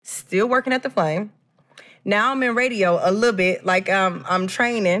still working at the Flame. Now I'm in radio a little bit, like I'm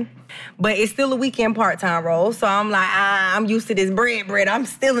training, but it's still a weekend part-time role. So I'm like, I'm used to this bread. I'm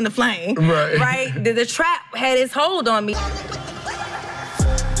still in the Flame, right? The trap had its hold on me. How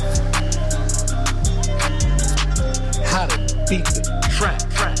to beat the trap.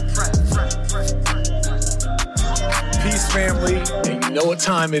 Peace, family, and you know what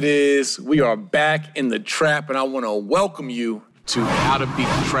time it is. We are back in the trap, and I want to welcome you to How to Beat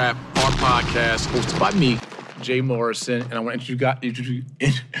the Trap, our podcast hosted by me, Jay Morrison, and I want to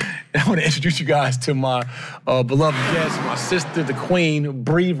introduce you guys to my beloved guest, my sister, the queen,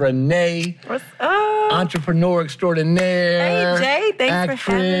 Bree Renee. What's up? Entrepreneur extraordinaire. Hey, Jay, thanks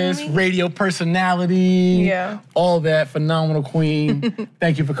for having me. Radio personality. Yeah. All that, phenomenal queen.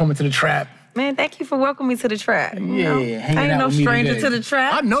 Thank you for coming to the trap. Man, thank you for welcoming me to the trap. Hanging I ain't out no with me stranger today. to the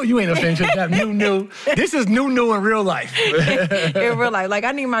trap. I know you ain't no stranger to the trap. New. This is new in real life. In real life. Like,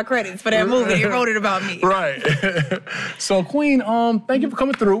 I need my credits for that movie. You wrote it about me. Right. So, Queen, thank you for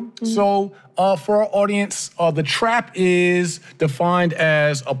coming through. Mm-hmm. So, for our audience, the trap is defined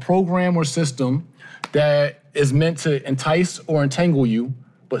as a program or system that is meant to entice or entangle you,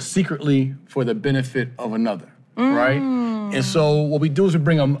 but secretly for the benefit of another, right? And so what we do is we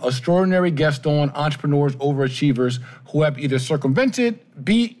bring an extraordinary guest on, entrepreneurs, overachievers, who have either circumvented,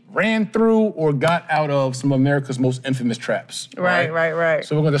 beat, ran through, or got out of some of America's most infamous traps. Right.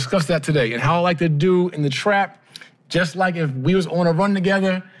 So we're gonna discuss that today. And how I like to do in the trap, just like if we was on a run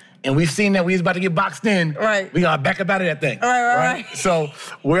together, and we've seen that we was about to get boxed in. Right. We gotta back up out of that thing. Right. So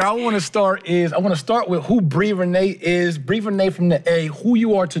where I wanna start is, I wanna start with who Bree Renee is. Bree Renee from the A, who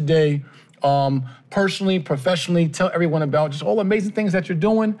you are today, personally, professionally. Tell everyone about just all the amazing things that you're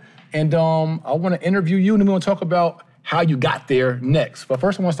doing. And I wanna interview you, and then we wanna talk about how you got there next. But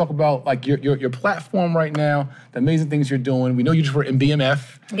first I wanna talk about like your platform right now, the amazing things you're doing. We know you just were in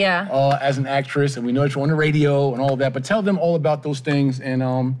BMF as an actress, and we know that you're on the radio and all of that, but tell them all about those things and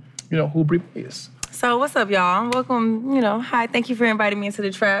who Bree is. So what's up, y'all? Welcome, hi, thank you for inviting me into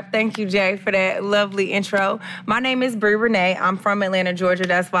the trap. Thank you, Jay, for that lovely intro. My name is Bree Renee. I'm from Atlanta, Georgia.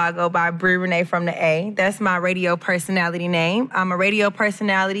 That's why I go by Bree Renee from the A. That's my radio personality name. I'm a radio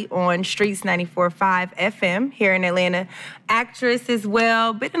personality on Streets 94.5 FM here in Atlanta. Actress as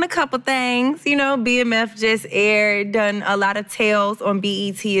well. Been in a couple things, BMF just aired, done a lot of tales on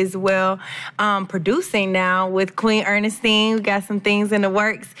BET as well. Producing now with Queen Ernestine. We got some things in the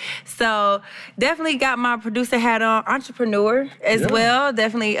works. So definitely got my producer hat on, entrepreneur as well.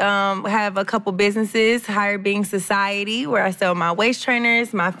 Definitely have a couple businesses, Higher Being Society, where I sell my waist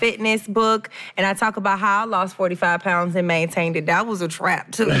trainers, my fitness book, and I talk about how I lost 45 pounds and maintained it. That was a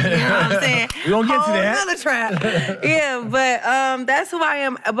trap too. You know what I'm saying? We gonna get to that. Another trap. Yeah, but that's who I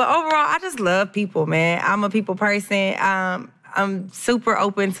am. But overall, I just love people, man. I'm a people person. I'm super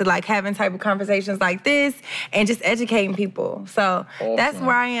open to like having type of conversations like this and just educating people. So that's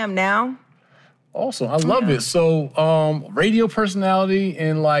where I am now. Awesome. I love it. So, radio personality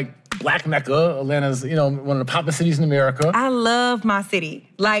in like Black Mecca. Atlanta's, one of the poppin' cities in America. I love my city.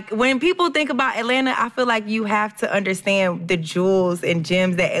 Like, when people think about Atlanta, I feel like you have to understand the jewels and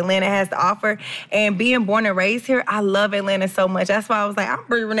gems that Atlanta has to offer. And being born and raised here, I love Atlanta so much. That's why I was like, I'm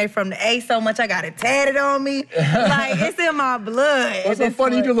Bree Renee from the A so much. I got it tatted on me. Like, it's in my blood. What's so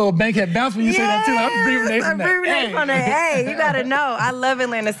funny? You do a little bankhead bounce when you say that, too. Like, I'm Bree Renee from the A. Bree Renee from the A. You got to know. I love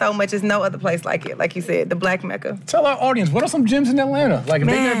Atlanta so much. There's no other place like it. Like you said, the Black Mecca. Tell our audience, what are some gems in Atlanta? Like, if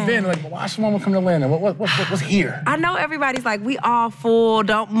they've never been, like, why should someone come to Atlanta? What's here? I know everybody's like, we all full,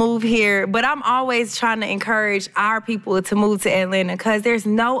 don't move here. But I'm always trying to encourage our people to move to Atlanta because there's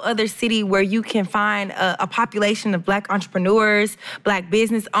no other city where you can find a population of Black entrepreneurs, Black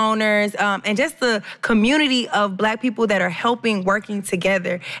business owners, and just the community of Black people that are helping, working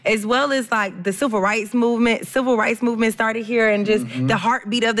together, as well as like the civil rights movement. Civil rights movement started here, and just the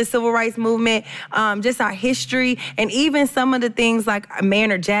heartbeat of the civil rights movement, just our history, and even some of the things like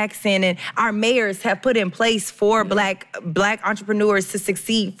Maynard Jackson and our mayors have put in place for Black entrepreneurs to succeed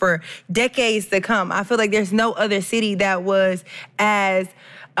for decades to come. I feel like there's no other city that was as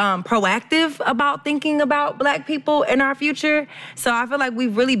proactive about thinking about Black people in our future. So I feel like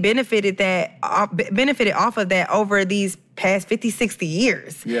we've really benefited off of that over these past 50, 60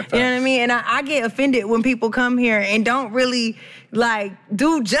 years. Yeah, you know what I mean? And I get offended when people come here and don't really like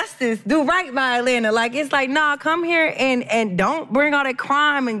do right by Atlanta. Like, it's like, nah, come here and don't bring all that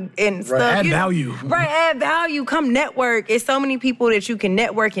crime and stuff. Add value. Right, add value. Come network. It's so many people that you can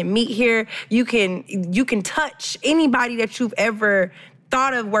network and meet here. You can touch anybody that you've ever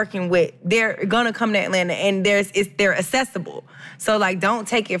thought of working with. They're gonna come to Atlanta, and they're accessible. So like, don't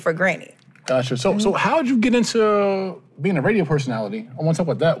take it for granted. Gotcha. So how'd you get into being a radio personality? I want to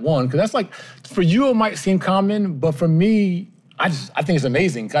talk about that one, because that's like, for you it might seem common, but for me, I think it's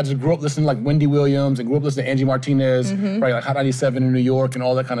amazing. I just grew up listening to like Wendy Williams and grew up listening to Angie Martinez, right, like Hot 97 in New York and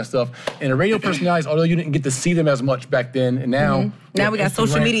all that kind of stuff. And the radio personalities, although you didn't get to see them as much back then, and now now we got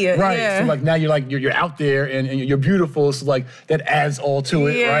social media, right? Yeah. So like now you're out there and you're beautiful. So like that adds all to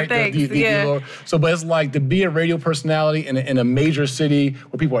it, right? Thanks. So, but it's like to be a radio personality in a major city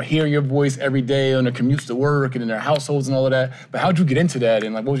where people are hearing your voice every day on their commutes to work and in their households and all of that. But how'd you get into that?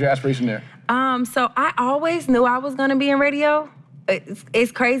 And like, what was your aspiration there? So I always knew I was gonna be in radio.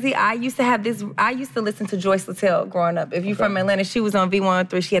 It's crazy. I used to listen to Joyce Littell growing up. If you're from Atlanta, she was on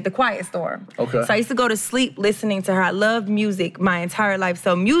V103. She had The Quiet Storm. Okay. So I used to go to sleep listening to her. I loved music my entire life.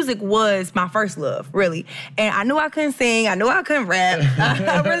 So music was my first love, really. And I knew I couldn't sing. I knew I couldn't rap.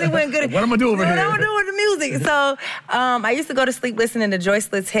 I really wasn't good at what am I doing over here? What am I doing with the music? So I used to go to sleep listening to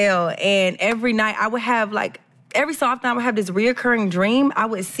Joyce Littell. And every night I would have every so often I would have this reoccurring dream. I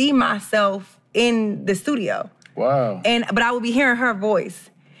would see myself in the studio. Wow. But I would be hearing her voice.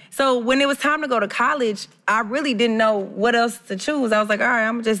 So when it was time to go to college, I really didn't know what else to choose. I was like, all right,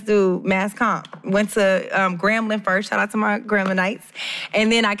 I'm gonna just do mass comp. Went to Grambling first, shout out to my Grambling Knights. And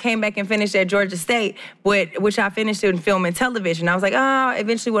then I came back and finished at Georgia State, which I finished in film and television. I was like, oh, I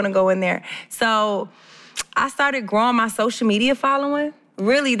eventually wanna go in there. So I started growing my social media following.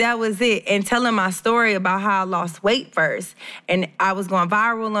 Really, that was it. And telling my story about how I lost weight first. And I was going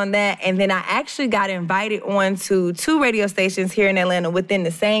viral on that. And then I actually got invited on to 2 radio stations here in Atlanta within the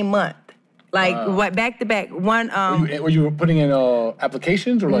same month. Like, back to back. One. Were you putting in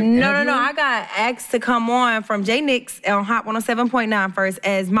applications or like? No. I got asked to come on from Jay Nix on Hot 107.9 first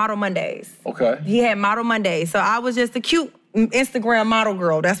as Model Mondays. Okay. He had Model Mondays. So I was just a cute Instagram model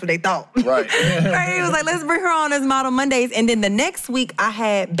girl. That's what they thought. Right. He was like, let's bring her on as Model Mondays. And then the next week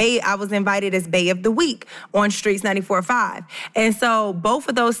I was invited as Bae of the Week on Streets 94.5. And so both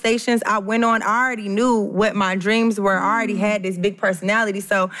of those stations I went on, I already knew what my dreams were. I already had this big personality.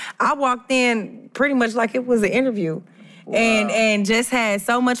 So I walked in pretty much like it was an interview. Wow. And just had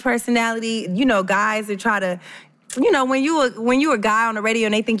so much personality. You know, guys that try to, when you a guy on the radio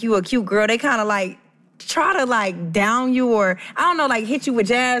and they think you a cute girl, they kind of like try to down you or I don't know, hit you with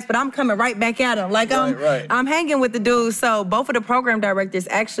jabs, but I'm coming right back at them. I'm hanging with the dudes. So both of the program directors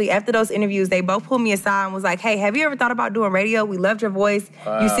actually, after those interviews, they both pulled me aside and was like, hey, have you ever thought about doing radio? We loved your voice.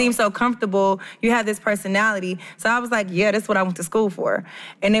 Wow. You seem so comfortable. You have this personality. So I was like, yeah, that's what I went to school for.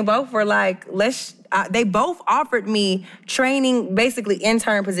 And they both were like, they both offered me training, basically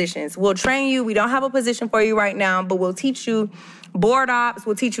intern positions. We'll train you. We don't have a position for you right now, but we'll teach you board ops,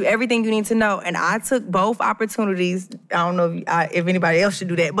 will teach you everything you need to know. And I took both opportunities. I don't know if anybody else should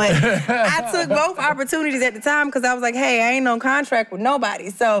do that, but I took both opportunities at the time because I was like, hey, I ain't on contract with nobody.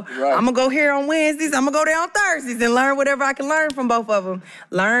 So I'm going to go here on Wednesdays. I'm going to go there on Thursdays and learn whatever I can learn from both of them.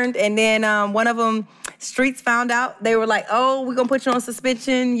 Learned. And then one of them, Streets, found out. They were like, oh, we're going to put you on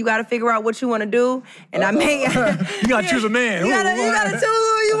suspension. You got to figure out what you want to do. And I made... you got to choose a man. You got to choose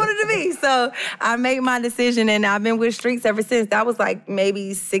who you want it to be. So I made my decision, and I've been with Streets ever since. That was like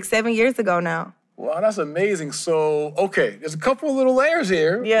maybe 6-7 years ago now. Wow, that's amazing. So, okay, there's a couple of little layers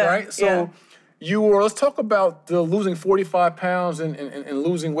here, right? So let's talk about the losing 45 pounds and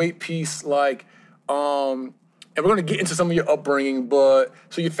losing weight piece, and we're going to get into some of your upbringing, but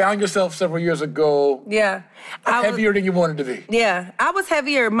so you found yourself several years ago heavier than you wanted to be. Yeah, I was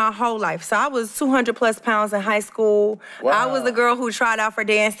heavier my whole life. So I was 200 plus pounds in high school. Wow. I was the girl who tried out for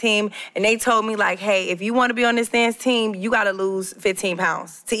dance team, and they told me hey, if you want to be on this dance team, you got to lose 15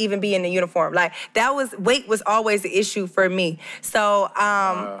 pounds to even be in the uniform. Weight was always the issue for me. So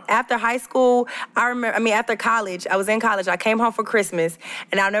after high school, after college, I was in college, I came home for Christmas,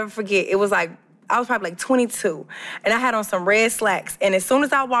 and I'll never forget, it was I was probably 22, and I had on some red slacks. And as soon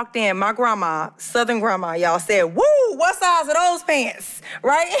as I walked in, my grandma, Southern grandma, y'all said, woo, what size are those pants,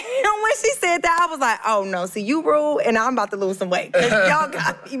 right? And when she said that, I was like, oh no, see, you rule, and I'm about to lose some weight, because y'all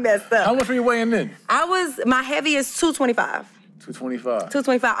got me messed up. How much were you weighing then? My heaviest 225. 225.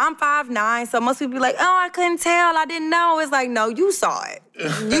 225. I'm 5'9", so most people be like, oh, I couldn't tell, I didn't know. It's like, no, you saw it.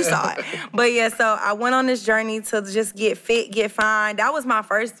 You saw it. But yeah, so I went on this journey to just get fit, get fine. That was my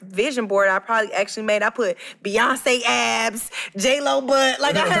first vision board I probably actually made. I put Beyonce abs, J-Lo butt.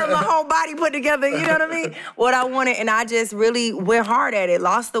 I had my whole body put together, you know what I mean? What I wanted, and I just really went hard at it,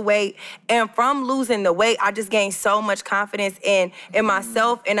 lost the weight. And from losing the weight, I just gained so much confidence in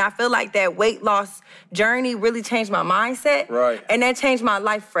myself. And I feel like that weight loss journey really changed my mindset. Right. And that changed my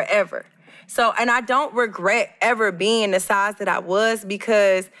life forever. So, and I don't regret ever being the size that I was,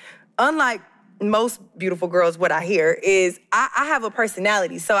 because unlike most beautiful girls, what I hear is I have a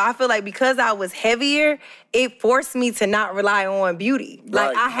personality. So I feel like because I was heavier, it forced me to not rely on beauty. Right.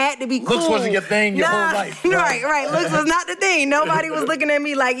 Like I had to be cool. Looks wasn't your thing your whole life. Right. Looks was not the thing. Nobody was looking at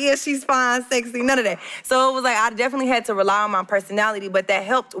me like, yeah, she's fine, sexy, none of that. So it was like I definitely had to rely on my personality, but that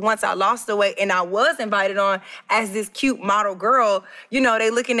helped once I lost the weight and I was invited on as this cute model girl. You know, they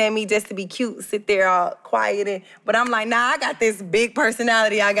looking at me just to be cute, sit there all quiet. But I'm like, nah, I got this big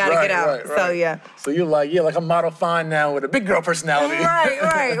personality. I got to get out. So, yeah. So you're like, yeah, like I'm model fine now with a big girl personality.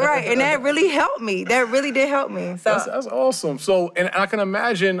 Right. And that really helped me. That really did help me. So that's awesome. So, and I can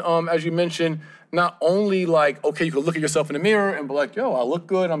imagine, as you mentioned, not only like, okay, you can look at yourself in the mirror and be like, yo, I look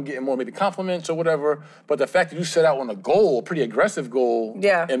good, I'm getting more maybe compliments or whatever, but the fact that you set out on a goal, a pretty aggressive goal,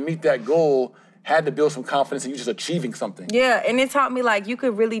 and meet that goal had to build some confidence in you just achieving something. Yeah, and it taught me, like, you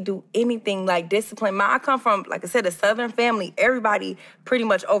could really do anything, like discipline. I come from, like I said, a Southern family. Everybody pretty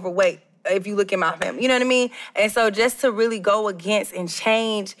much overweight, if you look at my family. You know what I mean? And so just to really go against and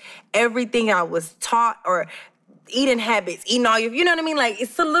change everything I was taught, or eating habits, eating all your, you know what I mean? Like,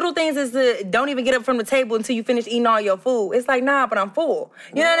 it's the little things is the, don't even get up from the table until you finish eating all your food. It's like, nah, but I'm full.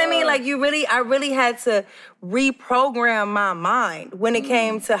 You know what I mean? Like, I really had to reprogram my mind when it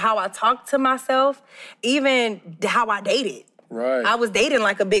came to how I talked to myself, even how I dated. Right. I was dating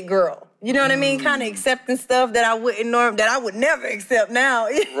like a big girl. You know what I mean? Kind of accepting stuff that I would never accept now.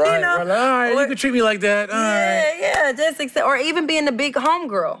 Right. You know? All right, you can treat me like that. All right. Yeah, just accept, or even being the big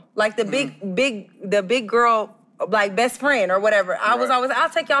homegirl, like the big girl, like best friend or whatever. I was always, I'll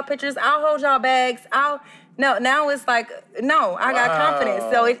take y'all pictures, I'll hold y'all bags, now it's like, no, I got confidence.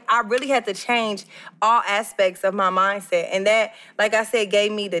 So I really had to change all aspects of my mindset. And that, like I said,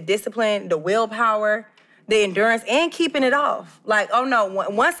 gave me the discipline, the willpower, the endurance, and keeping it off. Like, oh no,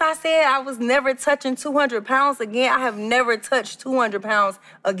 once I said I was never touching 200 pounds again, I have never touched 200 pounds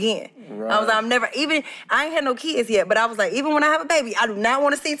again. Right. I ain't had no kids yet, but I was like, even when I have a baby, I do not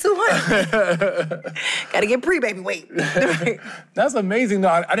want to see 200. Gotta get pre-baby weight. That's amazing. No,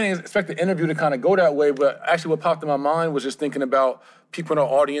 I didn't expect the interview to kind of go that way, but actually what popped in my mind was just thinking about people in our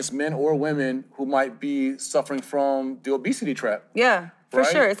audience, men or women, who might be suffering from the obesity trap. Yeah. For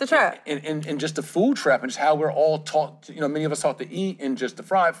sure, it's a trap. And just the food trap, and just how we're all taught, many of us taught to eat, and just the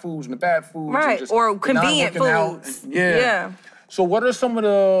fried foods and the bad foods. Right, and just or convenient foods. Yeah. So what are some of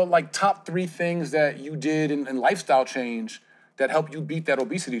the top 3 things that you did in lifestyle change that helped you beat that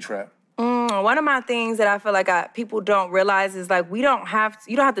obesity trap? One of my things that I feel like people don't realize is like you don't have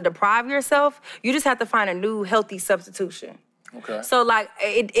to deprive yourself. You just have to find a new healthy substitution. Okay. So, like,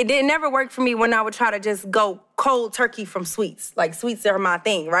 it never worked for me when I would try to just go cold turkey from sweets. Like, sweets are my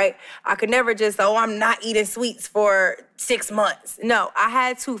thing, right? I could never just, I'm not eating sweets for 6 months. No, I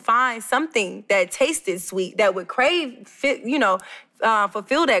had to find something that tasted sweet, that would fulfill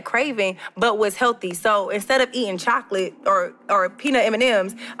that craving, but was healthy. So instead of eating chocolate or peanut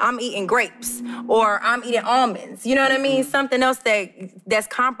M&Ms, I'm eating grapes, or I'm eating almonds. You know what I mean? Something else that's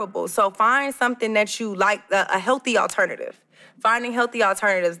comparable. So find something that you like, a healthy alternative. Finding healthy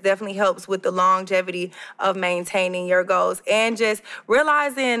alternatives definitely helps with the longevity of maintaining your goals, and just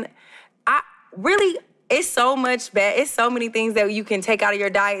realizing it's so much bad. It's so many things that you can take out of your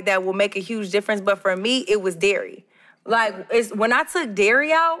diet that will make a huge difference. But for me, it was dairy. Like, when I took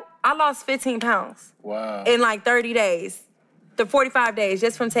dairy out, I lost 15 pounds. Wow. In like 30 days. The 45 days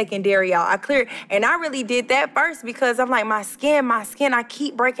just from taking dairy out. I cleared, and I really did that first because I'm like, my skin, I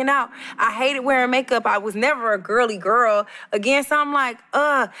keep breaking out. I hated wearing makeup. I was never a girly girl again, so I'm like,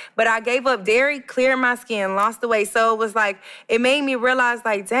 but I gave up dairy, cleared my skin, lost the weight. So it was like, it made me realize,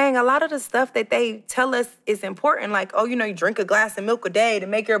 like, dang, a lot of the stuff that they tell us is important, like, you drink a glass of milk a day to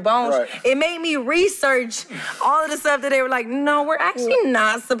make your bones. Right. It made me research all of the stuff that they were like, no, we're actually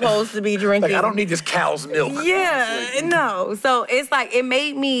not supposed to be drinking. Like, I don't need this cow's milk. Yeah, no. So it's like, it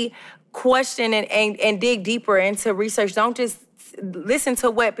made me question and dig deeper into research. Don't just listen to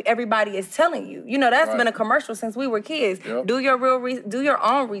what everybody is telling you. That's been a commercial since we were kids. Yep. Do your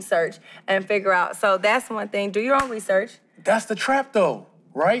own research and figure out. So that's one thing. Do your own research. That's the trap, though,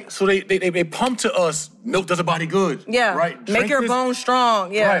 right? So they pump to us, milk does a body good. Yeah. Right. Make your bones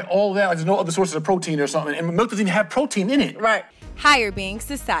strong. Yeah. Right. All that. Like, there's no other sources of protein or something, and milk doesn't even have protein in it. Right. Higher Being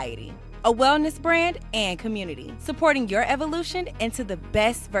Society, a wellness brand and community, supporting your evolution into the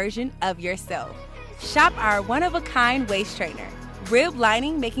best version of yourself. Shop our one-of-a-kind waist trainer, rib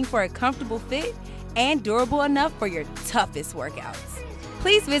lining making for a comfortable fit and durable enough for your toughest workouts.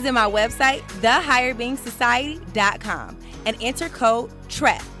 Please visit my website, thehigherbeingsociety.com, and enter code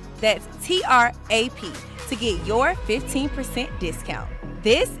TRAP, that's TRAP, to get your 15% discount.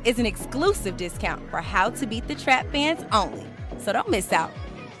 This is an exclusive discount for How to Beat the Trap fans only, so don't miss out.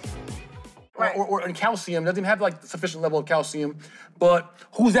 Right. or in calcium, doesn't even have like sufficient level of calcium, but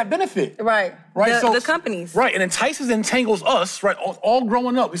who's that benefit? Right. Right. The companies. Right. And entices and entangles us, right? All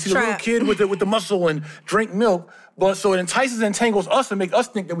growing up. We see the little kid with the muscle and drink milk. But so it entices and entangles us and make us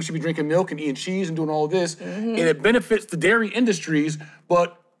think that we should be drinking milk and eating cheese and doing all this. And it benefits the dairy industries,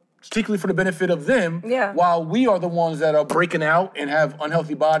 but particularly for the benefit of them, while we are the ones that are breaking out and have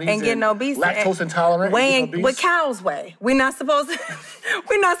unhealthy bodies and getting obese, lactose intolerant, weighing what cows weigh. We're not supposed to.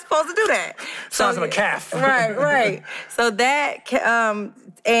 We're not supposed to do that. Sounds like a calf. Right. So that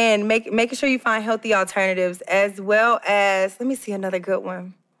and making sure you find healthy alternatives, as well as, let me see another good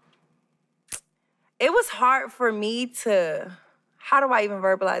one. It was hard for me to. How do I even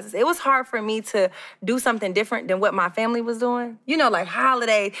verbalize this? It was hard for me to do something different than what my family was doing. You know, like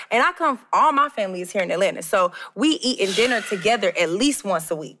holidays. And all my family is here in Atlanta. So we eat dinner together at least once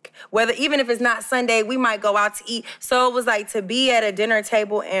a week. Even if it's not Sunday, we might go out to eat. So it was like to be at a dinner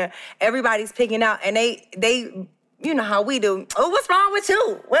table and everybody's picking out and they you know how we do. Oh, what's wrong with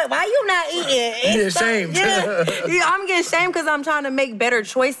you? Why you not eating? You get shamed. Yeah, I'm getting shamed because I'm trying to make better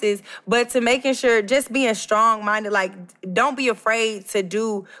choices, but to making sure, just being strong-minded, like, don't be afraid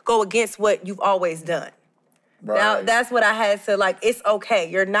to go against what you've always done. Right. Now, that's what I had to, like, it's okay.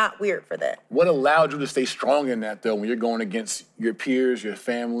 You're not weird for that. What allowed you to stay strong in that, though, when you're going against your peers, your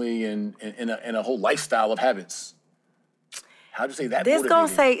family, and a whole lifestyle of habits? How'd you say that? This gonna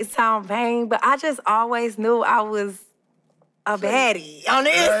sound vain, but I just always knew I was a baddie on the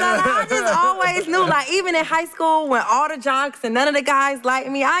inside. I just always knew, like, even in high school when all the jocks and none of the guys liked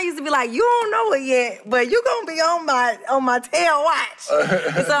me, I used to be like, you don't know it yet, but you gonna be on my tail watch.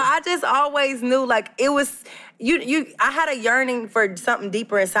 So I just always knew, like, it was I had a yearning for something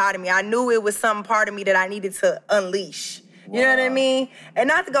deeper inside of me. I knew it was some part of me that I needed to unleash. You know what I mean? And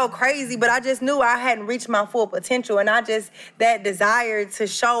not to go crazy, but I just knew I hadn't reached my full potential. And that desire to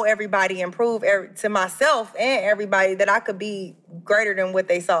show everybody and prove to myself and everybody that I could be greater than what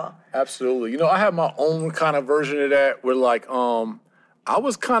they saw. Absolutely. You know, I have my own kind of version of that where, like, I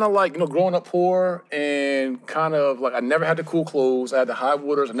was kind of like, you know, growing up poor and kind of like, I never had the cool clothes. I had the high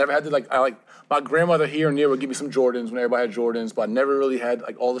waters. I never had my grandmother here and there would give me some Jordans when everybody had Jordans, but I never really had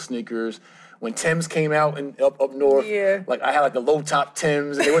like all the sneakers. When Timbs came out up north, like I had like the low top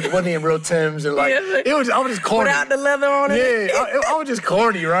Timbs, and they wasn't even real Timbs, and like I was just corny. Without the leather on it. Yeah, I was just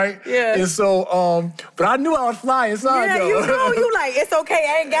corny, right? Yeah. And so, but I knew I was fly inside. Yeah, you know, you like, it's okay,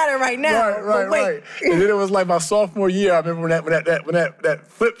 I ain't got it right now. Right. And then it was like my sophomore year. I remember when that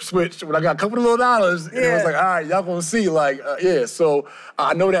flip switched, when I got a couple of little dollars, and it was like, all right, y'all gonna see, like, So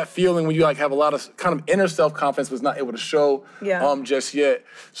I know that feeling when you like have a lot of kind of inner self confidence was not able to show just yet.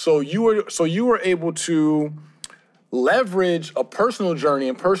 So you were able to leverage a personal journey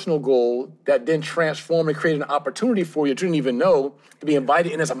and personal goal that then transformed and created an opportunity for you that you didn't even know to be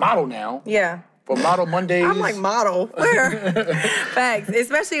invited in as a model now. Yeah. For Model Mondays. I'm like, model? Where? Facts.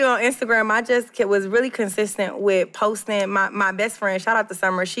 Especially on Instagram, I just was really consistent with posting. My best friend, shout out to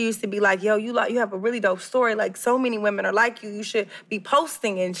Summer, she used to be like, yo, you have a really dope story. Like, so many women are like you. You should be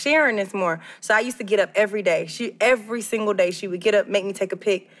posting and sharing this more. So I used to get up every day. Every single day, she would get up, make me take a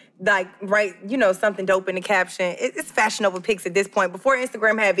pic, like, write, something dope in the caption. It's Fashion Nova pics at this point, before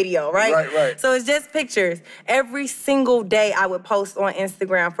Instagram had video, right? Right. So it's just pictures. Every single day I would post on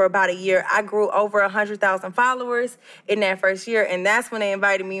Instagram for about a year. I grew over 100,000 followers in that first year, and that's when they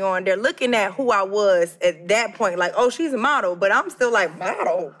invited me on. They're looking at who I was at that point, like, oh, she's a model, but I'm still like,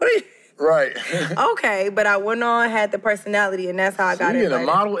 model? Right. Okay, but I went on, had the personality, and that's how I got it. You get a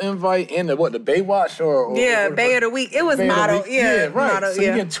model invite in the Baywatch or Bay of the Week. It was model. Yeah, right. Model, so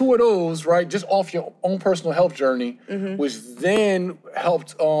you get two of those, right, just off your own personal health journey, which then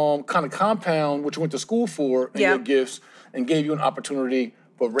helped kind of compound what you went to school for and your gifts, and gave you an opportunity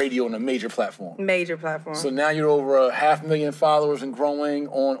for radio on a major platform. So now you're over 500,000 followers and growing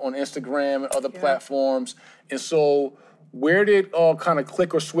on Instagram and other platforms. And so where did kind of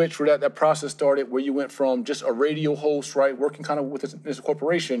click or switch where that process started, where you went from just a radio host, right, working kind of with this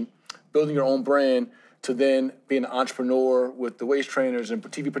corporation, building your own brand, to then being an entrepreneur with the waist trainers and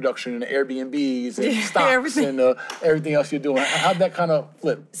TV production and the Airbnbs and stocks and everything else you're doing? How'd that kind of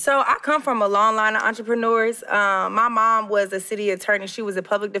flip? So I come from a long line of entrepreneurs. My mom was a city attorney. She was a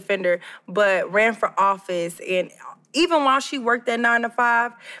public defender, but ran for office. And even while she worked at 9 to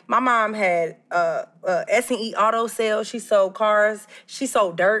 5, my mom had S&E auto sales. She sold cars. She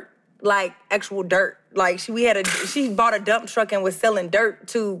sold dirt, like actual dirt. Like she bought a dump truck and was selling dirt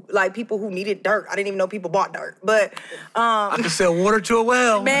to like people who needed dirt. I didn't even know people bought dirt, but I could sell water to a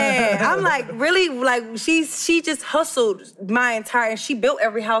well. Man, I'm like, really, like she just hustled my entire, and she built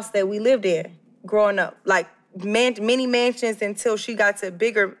every house that we lived in growing up. Like mini mansions until she got to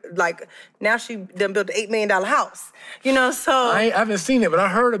bigger, like, now she done built an $8 million house. You know, so. I haven't seen it, but I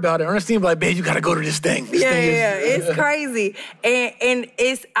heard about it. Ernestine was like, babe, you got to go to this thing. This thing is... It's crazy. And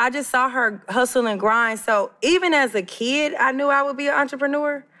I just saw her hustle and grind. So even as a kid, I knew I would be an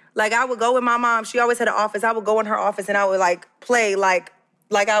entrepreneur. Like, I would go with my mom. She always had an office. I would go in her office and I would, like, play like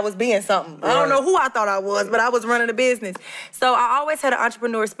I was being something. Right. I don't know who I thought I was, but I was running a business. So I always had an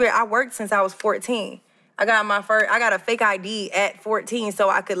entrepreneur spirit. I worked since I was 14. I got a fake ID at 14 so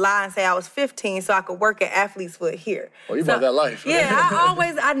I could lie and say I was 15 so I could work at Athlete's Foot here. Oh, you about that life. Yeah,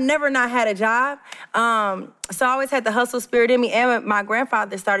 I never not had a job. So I always had the hustle spirit in me. And my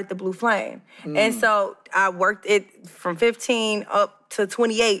grandfather started the Blue Flame. And so I worked it from 15 up to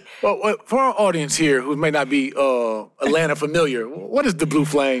 28. Well, for our audience here who may not be Atlanta familiar, what is the Blue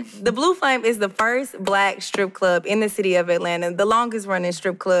Flame? The Blue Flame is the first black strip club in the city of Atlanta, the longest running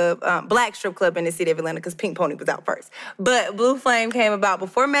strip club, black strip club in the city of Atlanta, because Pink Pony was out first. But Blue Flame came about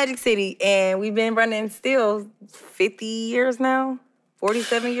before Magic City, and we've been running still 50 years now,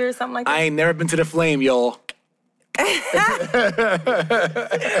 47 years, something like that. I ain't never been to the Flame, y'all.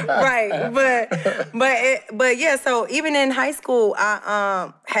 Right, but yeah. So even in high school,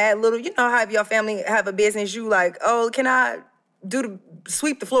 I had little. You know how if your family have a business, you like, oh, can I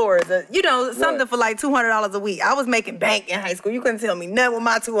sweep the floors? Something for like $200 a week. I was making bank in high school. You couldn't tell me nothing with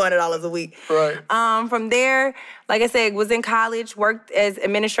my $200 a week. Right. From there, like I said, was in college, worked as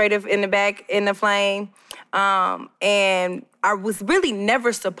administrative in the back in the Flame, and I was really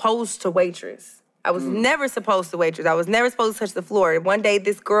never supposed to waitress. I was never supposed to waitress. I was never supposed to touch the floor. One day,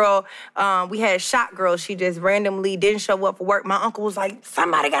 this girl, we had a shot girl. She just randomly didn't show up for work. My uncle was like,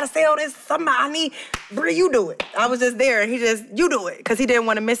 somebody got to sell this. Brie, you do it. I was just there. And you do it. Because he didn't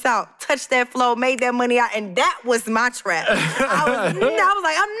want to miss out. Touched that floor, made that money out. And that was my trap. I was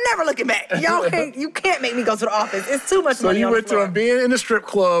like, I'm never looking back. You can't make me go to the office. It's too much money on the floor. So you went to being in a strip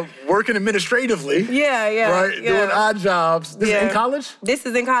club, working administratively. Yeah. Right? Yeah. Doing odd jobs. This is in college? This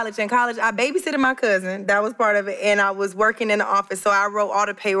is in college. In college, I babysitted my cousin. That was part of it. And I was working in the office, so I wrote all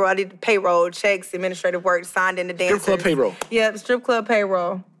the payroll. I did the payroll, checks, administrative work, signed in the dancers. Strip club payroll? Yeah, strip club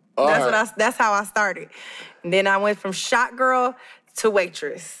payroll. That's how I started. And then I went from shot girl to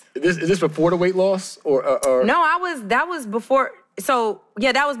waitress. Is this before the weight loss? Or No, that was before. So,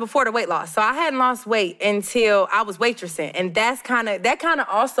 yeah, that was before the weight loss. So I hadn't lost weight until I was waitressing. And that kind of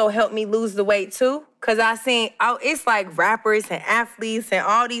also helped me lose the weight, too. Because I seen, it's like rappers and athletes and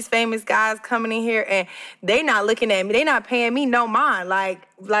all these famous guys coming in here, and they not looking at me. They not paying me no mind. Like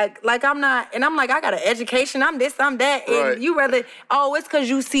I'm not, and I'm like, I got an education. I'm this, I'm that. Right. And you rather, it's because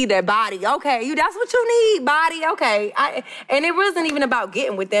you see their body. Okay, that's what you need, body. Okay. And it wasn't even about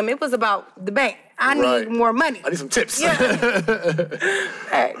getting with them. It was about the bank. I need more money. I need some tips. Yeah.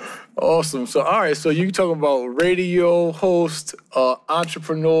 Right. Awesome. So, all right. So you talking about radio host,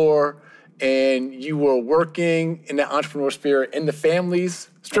 entrepreneur, and you were working in that entrepreneur spirit in the family's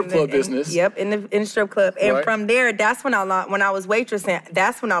strip club business. Yep, in the strip club. And from there, that's when when I was waitressing,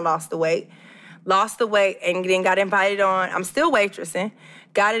 that's when I lost the weight. Lost the weight and then got invited on. I'm still waitressing.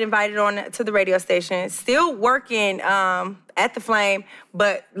 Got invited on to the radio station. Still working at the Flame,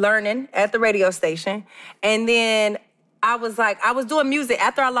 but learning at the radio station. And then I was doing music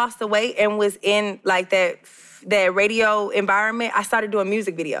after I lost the weight and was in like that radio environment. I started doing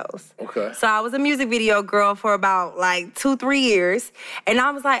music videos. Okay. So I was a music video girl for about like 2-3 years. And I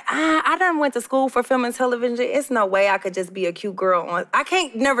was like, I done went to school for film and television. It's no way I could just be a cute girl I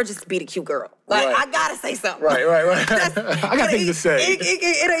can't never just be the cute girl. Like, I gotta say something. Right. I got things to say.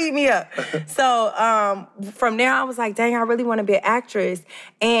 It'll eat me up. So from there, I was like, dang, I really want to be an actress.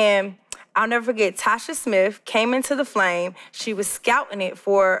 And I'll never forget, Tasha Smith came into the Flame. She was scouting it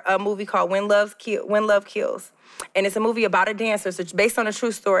for a movie called When Love Kills. And it's a movie about a dancer, so it's based on a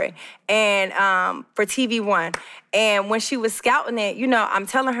true story, and for TV One. And when she was scouting it, I'm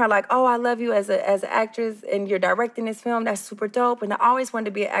telling her like, oh, I love you as an actress, and you're directing this film. That's super dope. And I always wanted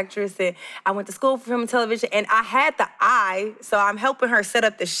to be an actress, and I went to school for film and television, and I had the eye, so I'm helping her set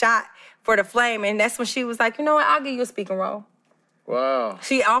up the shot for the Flame. And that's when she was like, you know what, I'll give you a speaking role. Wow.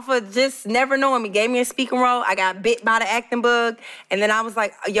 She offered, just never knowing me, gave me a speaking role. I got bit by the acting bug. And then I was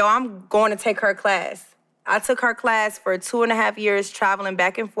like, yo, I'm going to take her class. I took her class for 2.5 years, traveling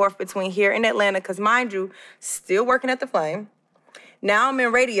back and forth between here and Atlanta, because mind you, still working at the Flame. Now I'm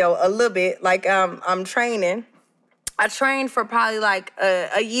in radio a little bit, like I'm training. I trained for probably like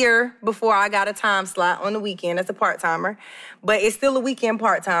a year before I got a time slot on the weekend as a part-timer. But it's still a weekend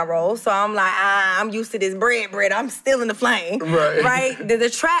part-time role. So I'm like, I'm used to this bread. I'm still in the Flame. Right? The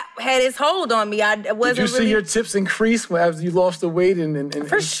trap had its hold on me. I wasn't Did you see your tips increase as you lost the weight? And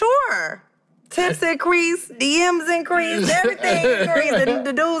For sure. Tips increased, DMs increased, everything increased.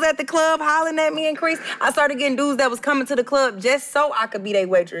 The dudes at the club hollering at me increased. I started getting dudes that was coming to the club just so I could be their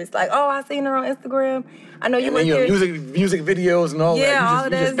waitress. Like, oh, I seen her on Instagram. I know you went there. Music videos and all that. Yeah, You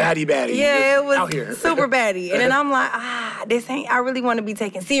just baddie. Yeah, it was out here. super baddie. And then I'm like, I really want to be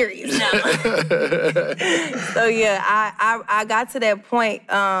taken serious now. So yeah, I got to that point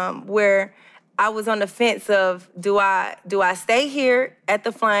where I was on the fence of do I stay here at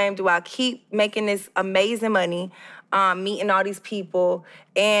the Flame? Do I keep making this amazing money, meeting all these people?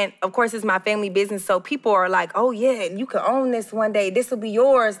 And of course, it's my family business, so people are like, oh yeah, you can own this one day. This will be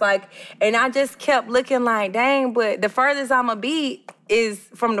yours. Like, and I just kept looking like, dang, but the furthest I'ma be is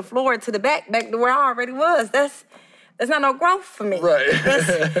from the floor to the back to where I already was. That's not no growth for me. Right.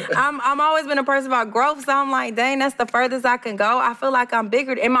 I'm always been a person about growth, so I'm like, dang, that's the furthest I can go. I feel like I'm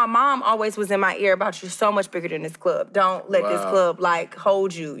bigger. And my mom always was in my ear about, you're so much bigger than this club. Don't let this club, like,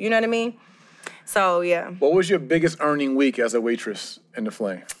 hold you. You know what I mean? So, yeah. What was your biggest earning week as a waitress in the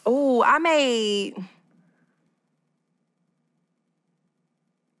Flame? Ooh, I'm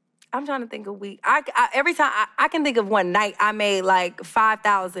trying to think of week. Every time I can think of one night I made like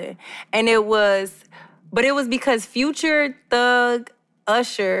 $5,000, and it was because Future, Thug,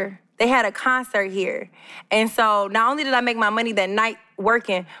 Usher, they had a concert here. And so not only did I make my money that night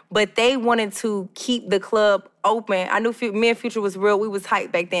working, but they wanted to keep the club open. I knew me and Future was real. We was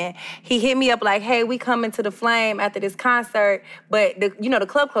hype back then. He hit me up like, hey, we coming to the Flame after this concert, but the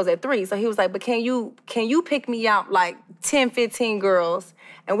club closed at 3. So he was like, but can you pick me out like 10, 15 girls,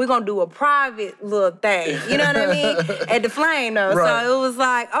 and we're gonna do a private little thing, you know what I mean? At the Flame though. Right. So it was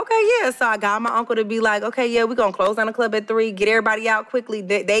like, okay, yeah. So I got my uncle to be like, okay, yeah, we're gonna close down the club at 3, get everybody out quickly.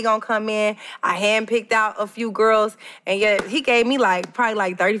 They gonna come in. I handpicked out a few girls, and yeah, he gave me probably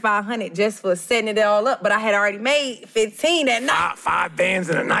like $3,500 just for setting it all up. But I had already made 15 that night. 5 bands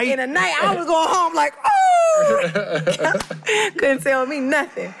in a night? In a night, I was going home like, oh! Couldn't tell me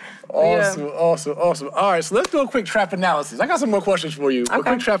nothing. Awesome. All right, so let's do a quick trap analysis. I got some more questions for you. Okay. A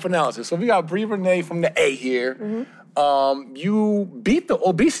quick trap analysis. So we got Brie Renee from the A here. Mm-hmm. You beat the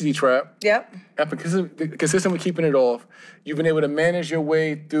obesity trap. Yep. After consistently keeping it off. You've been able to manage your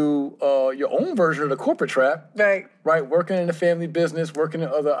way through your own version of the corporate trap. Right. Right, working in the family business, working in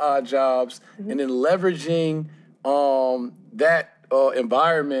other odd jobs, and then leveraging that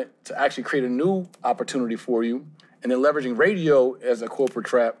environment to actually create a new opportunity for you, and then leveraging radio as a corporate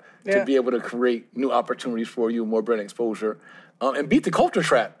trap to be able to create new opportunities for you, more brand exposure, and beat the culture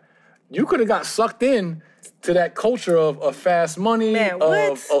trap. You could have got sucked in to that culture of fast money,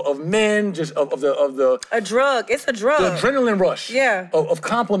 of men, just of the a drug. It's a drug. The adrenaline rush. Yeah. Of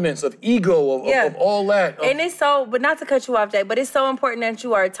compliments, of ego, of all that. And it's so, but not to cut you off, Jay, but it's so important that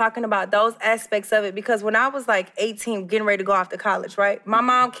you are talking about those aspects of it, because when I was like 18, getting ready to go off to college, right? My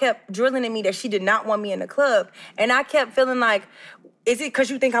mom kept drilling in me that she did not want me in the club. And I kept feeling like, is it because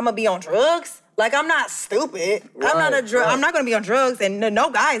you think I'm going to be on drugs? Like, I'm not stupid. Right, I'm not going to be on drugs, and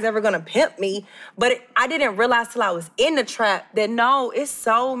no guy is ever going to pimp me. But I didn't realize till I was in the trap that, no, it's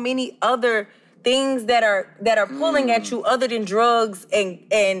so many other things that are pulling at you other than drugs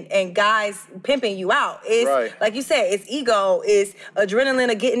and guys pimping you out. It's like you said, it's ego, it's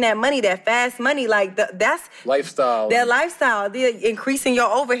adrenaline of getting that money, that fast money. Like that's lifestyle. That lifestyle, the increasing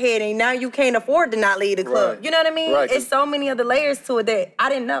your overhead, and now you can't afford to not leave the club. Right. You know what I mean? Right. It's so many other layers to it that I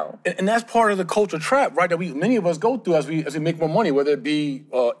didn't know. And that's part of the culture trap, right? That many of us go through as we make more money, whether it be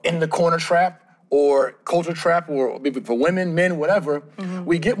in the corner trap or culture trap, or maybe for women, men, whatever. Mm-hmm.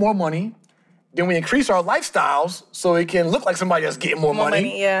 We get more money. Then we increase our lifestyles so it can look like somebody else getting more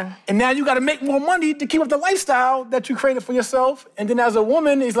money. Yeah. And now you got to make more money to keep up the lifestyle that you created for yourself. And then as a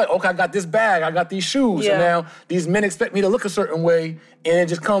woman, it's like, okay, I got this bag, I got these shoes. Yeah. And now these men expect me to look a certain way. And it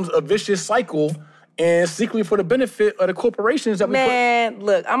just comes a vicious cycle. And secretly for the benefit of the corporations that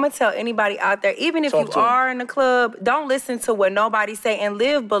look, I'm going to tell anybody out there, even if you are in the club, don't listen to what nobody say and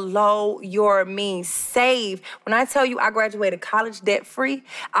live below your means. Save. When I tell you I graduated college debt-free,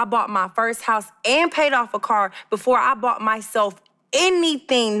 I bought my first house and paid off a car before I bought myself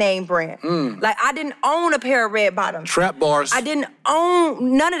anything name brand. Like, I didn't own a pair of red bottoms. Trap bars. I didn't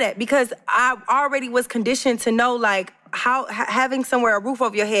own none of that because I already was conditioned to know, like, how having somewhere, a roof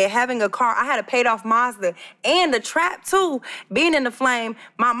over your head, having a car. I had a paid off Mazda and the trap too. Being in the Flame,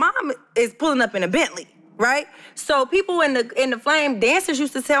 my mom is pulling up in a Bentley, right? So people in the Flame, dancers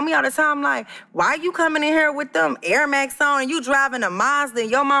used to tell me all the time, like, why you coming in here with them Air Max on and you driving a Mazda and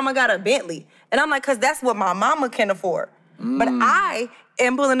your mama got a Bentley? And I'm like, cause that's what my mama can afford. But I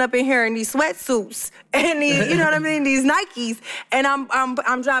am pulling up in here in these sweatsuits and these, you know what I mean, these Nikes, and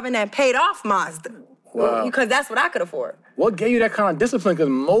I'm driving that paid off Mazda. Wow. Because that's what I could afford. What gave you that kind of discipline? Because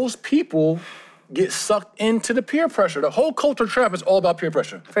most people get sucked into the peer pressure. The whole culture trap is all about peer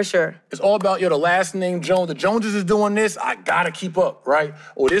pressure. For sure. It's all about, the last name Jones. The Joneses is doing this. I gotta keep up, right?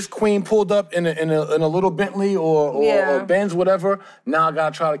 Or this queen pulled up in a little Bentley or Benz, whatever. Now I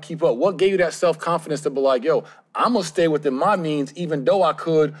gotta try to keep up. What gave you that self-confidence to be like, yo, I'm gonna stay within my means, even though I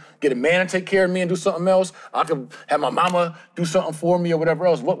could get a man to take care of me and do something else. I could have my mama do something for me or whatever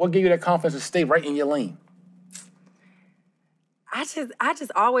else. What gave you that confidence to stay right in your lane? I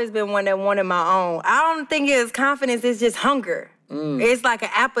just always been one that wanted my own. I don't think it's confidence, it's just hunger. It's like an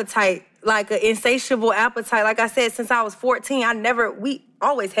appetite, like an insatiable appetite. Like I said, since I was 14, we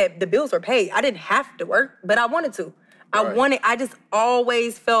always had, the bills were paid. I didn't have to work, but I wanted to. I just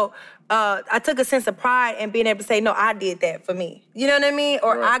always felt, I took a sense of pride in being able to say, no, I did that for me. You know what I mean?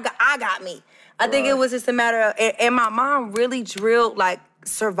 Or I got me. I think it was just a matter of, and my mom really drilled like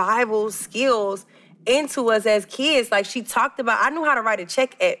survival skills into us as kids. Like she talked about, I knew how to write a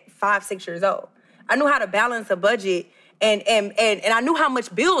check at 5, 6 years old. I knew how to balance a budget and I knew how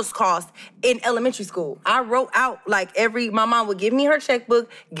much bills cost in elementary school. I wrote out my mom would give me her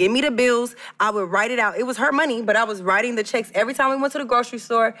checkbook, give me the bills, I would write it out. It was her money, but I was writing the checks. Every time we went to the grocery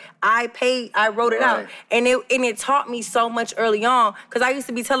store, I wrote it out. And it taught me so much early on, because I used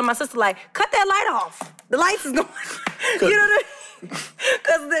to be telling my sister, like, cut that light off. The lights is going. You know what I mean?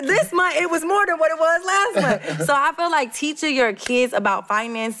 Because this month, it was more than what it was last month. So I feel like teaching your kids about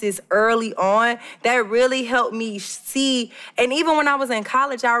finances early on, that really helped me see. And even when I was in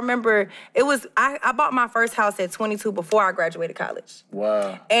college, I remember I bought my first house at 22 before I graduated college.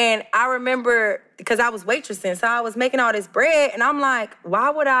 Wow. And I remember, because I was waitressing, so I was making all this bread, and I'm like,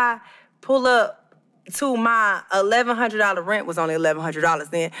 why would I pull up to my $1,100 rent? Was only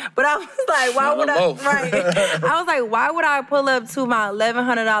 $1,100 then. But I was like, why would I? Right. I was like, why would I pull up to my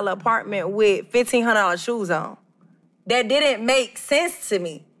 $1,100 apartment with $1,500 shoes on? That didn't make sense to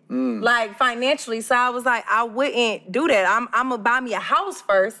me, like financially. So I was like, I wouldn't do that. I'm gonna buy me a house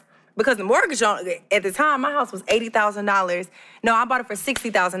first, because the mortgage on at the time, my house was $80,000. No, I bought it for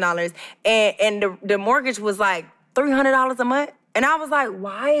 $60,000, and the mortgage was like $300 a month. And I was like,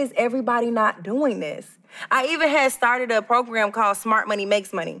 why is everybody not doing this? I even had started a program called Smart Money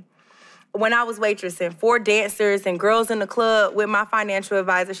Makes Money when I was waitressing for dancers and girls in the club with my financial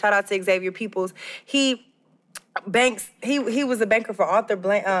advisor. Shout out to Xavier Peoples. He was a banker for Arthur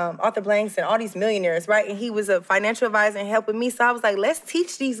Blanks and all these millionaires, right? And he was a financial advisor and helping me. So I was like, let's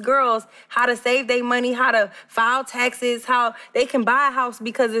teach these girls how to save their money, how to file taxes, how they can buy a house,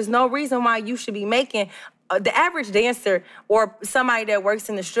 because there's no reason why you should be making the average dancer or somebody that works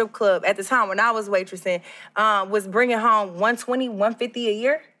in the strip club at the time when I was waitressing was bringing home $120, $150 a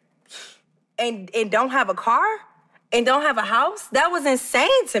year and don't have a car and don't have a house. That was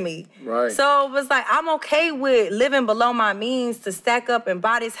insane to me. Right. So it was like, I'm okay with living below my means to stack up and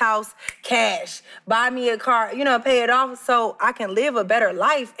buy this house cash, buy me a car, pay it off so I can live a better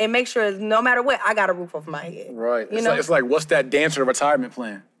life and make sure no matter what, I got a roof over my head. Right. It's like, what's that dancer retirement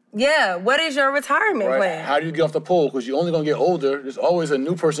plan? Yeah, what is your retirement plan? How do you get off the pole? Because you're only going to get older. There's always a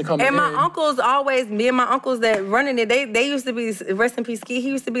new person coming in. And my uncles me and my uncles that running it, they used to be, rest in peace, Ski, he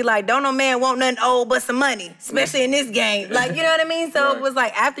used to be like, don't no man want nothing old but some money, especially in this game. Like, you know what I mean? So It was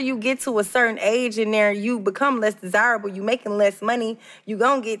like, after you get to a certain age in there, you become less desirable, you making less money, you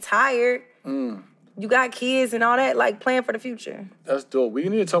going to get tired. You got kids and all that, like, plan for the future. That's dope. We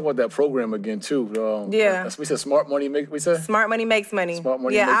need to talk about that program again, too. We said Smart Money Makes Money. Smart Money Makes Money. Smart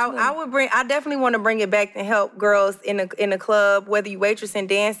Money Makes Money. I definitely want to bring it back and help girls in the club, whether you waitressing,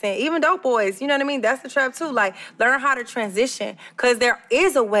 dancing, even dope boys. You know what I mean? That's the trap, too. Like, learn how to transition, because there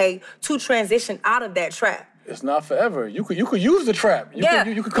is a way to transition out of that trap. It's not forever. You could use the trap.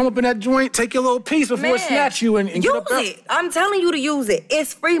 You could come up in that joint, take your little piece before it snatch you and get up there. Use it. I'm telling you to use it.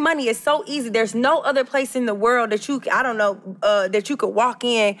 It's free money. It's so easy. There's no other place in the world that that you could walk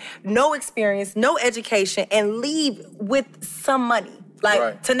in, no experience, no education, and leave with some money.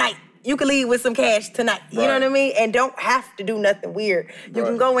 Like tonight. You can leave with some cash tonight. You know what I mean? And don't have to do nothing weird. You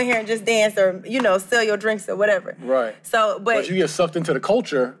can go in here and just dance or, sell your drinks or whatever. Right. So, but you get sucked into the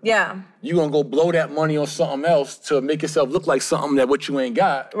culture. Yeah. You gonna go blow that money on something else to make yourself look like something that what you ain't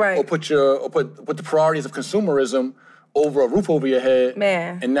got. Right. Or put the priorities of consumerism over a roof over your head.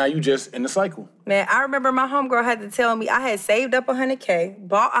 Man. And now you just in the cycle. Man, I remember my homegirl had to tell me I had saved up $100K,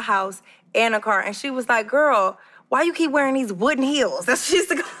 bought a house and a car, and she was like, girl, why you keep wearing these wooden heels? That's just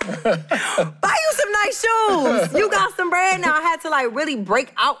to go, buy you some nice shoes. You got some bread now. I had to like really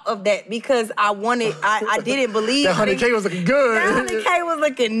break out of that because I didn't believe. That 100K was looking good. That 100K was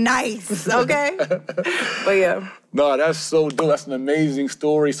looking nice, okay? But yeah. No, that's so dope. That's an amazing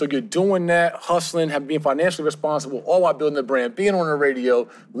story. So you're doing that, hustling, being financially responsible, all while building the brand, being on the radio,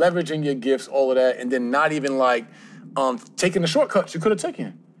 leveraging your gifts, all of that, and then not even like taking the shortcuts you could have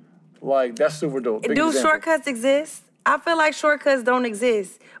taken. Like, that's super dope. Big Do example. shortcuts exist? I feel like shortcuts don't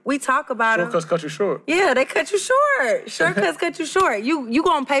exist. We talk about them. Shortcuts cut you short. Yeah, they cut you short. Shortcuts cut you short. You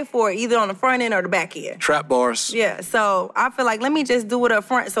gonna pay for it either on the front end or the back end. Trap bars. Yeah, so I feel like let me just do it up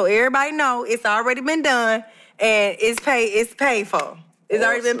front so everybody know it's already been done and it's paid for. It's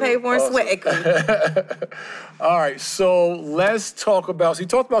already been paid for in sweat equity. All right, so let's talk about, so you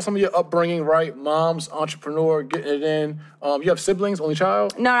talked about some of your upbringing, right? Mom's entrepreneur, getting it in. You have siblings, only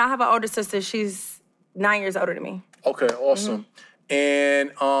child? No, I have an older sister. She's 9 years older than me. Okay, awesome.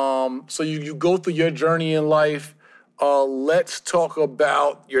 And so you go through your journey in life. Let's talk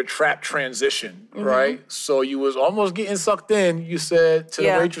about your trap transition, right? So you was almost getting sucked in, you said, to the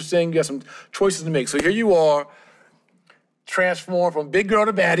waitressing. You got some choices to make. So here you are, transformed from big girl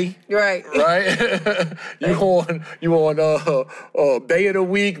to baddie. Right. Right? you on Bay of the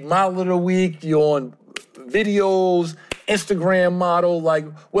Week, Model of the Week. You on videos, Instagram model, like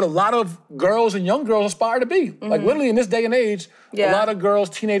what a lot of girls and young girls aspire to be. Like literally in this day and age, a lot of girls,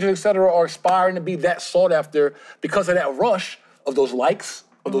 teenagers, etc., are aspiring to be that sought after because of that rush of those likes,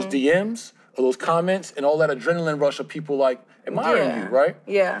 of those DMs, of those comments, and all that adrenaline rush of people like admiring you, right?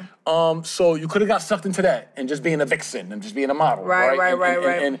 Yeah. So you could have got sucked into that and just being a vixen and just being a model,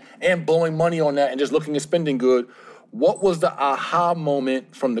 right? And blowing money on that and just looking and spending good. What was the aha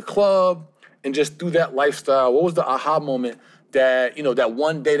moment from the club and just through that lifestyle? What was the aha moment that, you know, that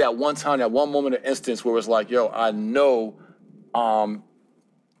one day, that one time, that one moment of instance where it's like, yo, I know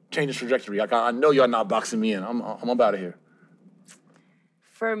change the trajectory. Like, I know y'all not boxing me in. I'm up out of here.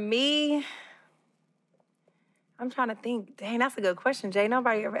 For me, I'm trying to think. Dang, that's a good question, Jay.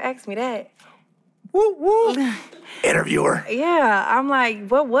 Nobody ever asked me that. Woo, woo. Interviewer. Yeah, I'm like,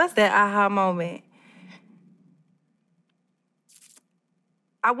 what was that aha moment?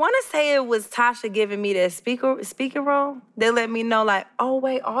 I want to say it was Tasha giving me the speaking role. They let me know, like, oh,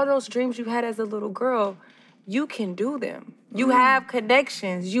 wait, all those dreams you had as a little girl, you can do them. You have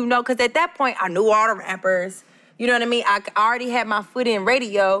connections, you know, because at that point, I knew all the rappers. You know what I mean? I already had my foot in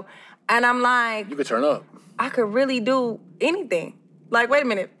radio, and I'm like... You could turn up. I could really do anything. Like, wait a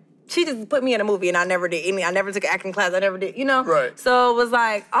minute. She just put me in a movie, and I never did any. I never took an acting class. I never did, you know? Right. So it was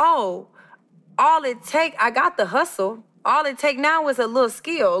like, oh, all it take, I got the hustle. All it take now is a little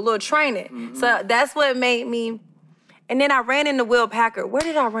skill, a little training. So that's what made me... And then I ran into Will Packer. Where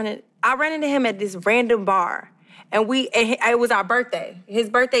did I run it? I ran into him at this random bar. And it was our birthday. His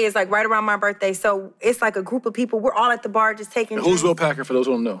birthday is like right around my birthday. So it's like a group of people. We're all at the bar just taking drinks. Who's Will Packer, for those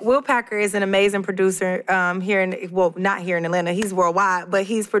who don't know? Will Packer is an amazing producer not here in Atlanta. He's worldwide, but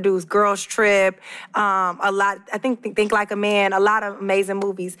he's produced Girls Trip, a lot, I think Like a Man, a lot of amazing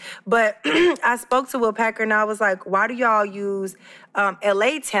movies. But I spoke to Will Packer and I was like, why do y'all use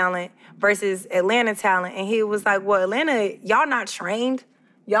LA talent versus Atlanta talent? And he was like, well, Atlanta, y'all not trained.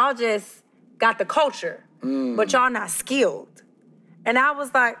 Y'all just got the culture. But y'all not skilled. And I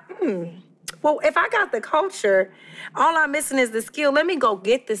was like, well, if I got the culture, all I'm missing is the skill. Let me go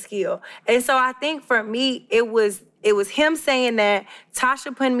get the skill. And so I think for me, it was him saying that,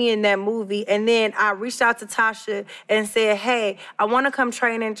 Tasha putting me in that movie, and then I reached out to Tasha and said, hey, I want to come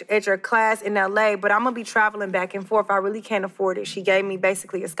train at your class in LA, but I'm going to be traveling back and forth. I really can't afford it. She gave me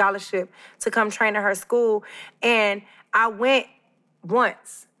basically a scholarship to come train at her school. And I went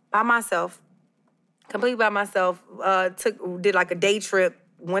once by myself, completely by myself, did like a day trip,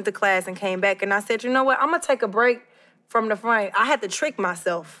 went to class and came back. And I said, you know what? I'm going to take a break from the front. I had to trick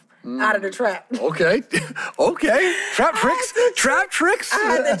myself out of the trap. Okay. Trap tricks. I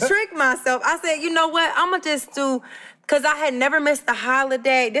had to trick myself. I said, you know what? I'm going to just do... Because I had never missed a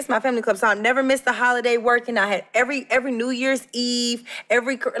holiday. This is my family club, so I never missed a holiday working. I had every New Year's Eve, so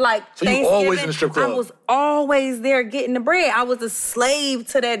Thanksgiving. You always in the strip club. I was always there getting the bread. I was a slave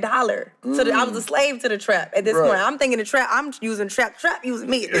to that dollar. I was a slave to the trap at this point. I'm thinking the trap, I'm using trap using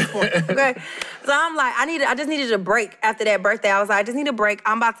me at this point, okay? So I'm like, I just needed a break after that birthday. I was like, I just need a break.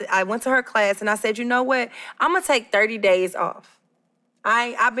 I went to her class and I said, you know what? I'm going to take 30 days off.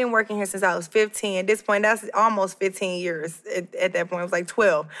 I've been working here since I was 15. At this point, that's almost 15 years. At that point, it was like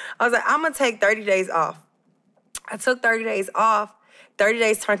 12. I was like, I'm going to take 30 days off. I took 30 days off. 30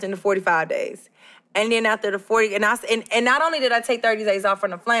 days turned into 45 days. And then after the 40, and not only did I take 30 days off from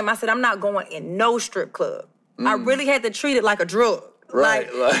the flame, I said, I'm not going in no strip club. I really had to treat it like a drug.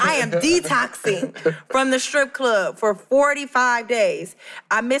 Right. Like, I am detoxing from the strip club for 45 days.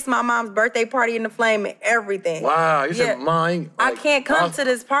 I missed my mom's birthday party in the Flame and everything. Wow, you said mine. I can't come to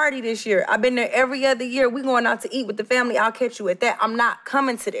this party this year. I've been there every other year. We going out to eat with the family. I'll catch you at that. I'm not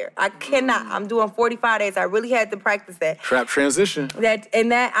coming to there. I cannot. I'm doing 45 days. I really had to practice that. Trap transition.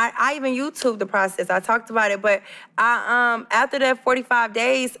 I even YouTubed the process. I talked about it, but after that 45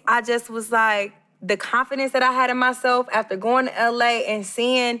 days, I just was like, the confidence that I had in myself after going to LA and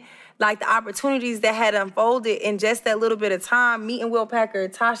seeing like the opportunities that had unfolded in just that little bit of time, meeting Will Packer,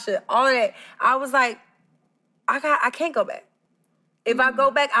 Tasha, all of that, I was like, I can't go back. If I go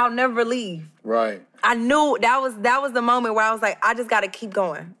back, I'll never leave. Right. I knew that was the moment where I was like, I just gotta keep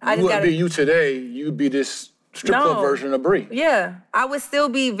going. You wouldn't be you today. You'd be this strip club version of Bree. Yeah, I would still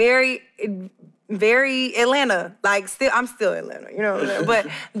be very Atlanta. Like, I'm still Atlanta, you know what I'm saying? But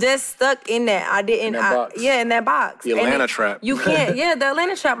just stuck in that. In that box. The Atlanta trap. You can't, the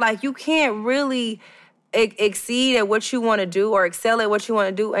Atlanta trap. Like, you can't really exceed at what you want to do or excel at what you want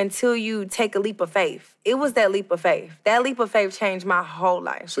to do until you take a leap of faith. It was that leap of faith. That leap of faith changed my whole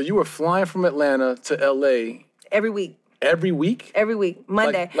life. So you were flying from Atlanta to LA. Every week. Every week? Every week.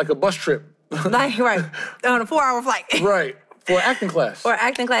 Monday. Like a bus trip. Like, right. On a 4-hour flight. Right. For acting class.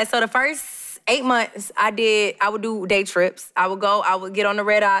 So the first 8 months, I would do day trips. I would get on the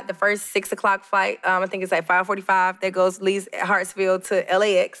red eye, the first 6 o'clock flight. I think it's like 5:45 that leaves Hartsfield to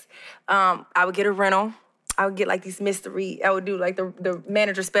LAX. I would get a rental. I would get like these mystery, I would do like the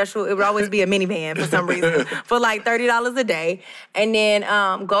manager special. It would always be a minivan for some reason for like $30 a day. And then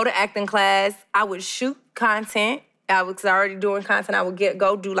go to acting class. I would shoot content. Because I already doing content, I would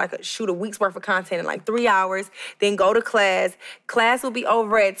shoot a week's worth of content in like 3 hours, then go to class. Class would be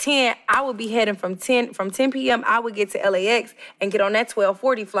over at 10. I would be heading from 10 p.m. I would get to LAX and get on that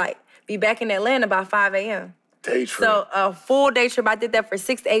 12:40 flight. Be back in Atlanta by 5 a.m. Day trip. So a full day trip. I did that for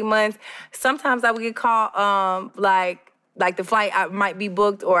 6 to 8 months. Sometimes I would get called like the flight I might be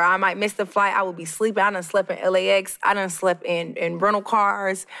booked or I might miss the flight. I would be sleeping. I done slept in LAX. I done slept in rental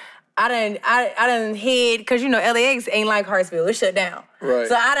cars. I done hid, because, LAX ain't like Hartsfield. It's shut down. Right.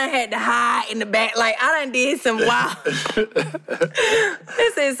 So I done had to hide in the back. Like, I done did some wild.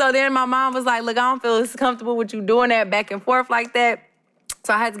 Listen, so then my mom was like, look, I don't feel as comfortable with you doing that back and forth like that.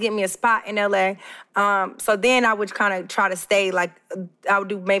 So I had to get me a spot in LA. So then I would kind of try to stay, like, I would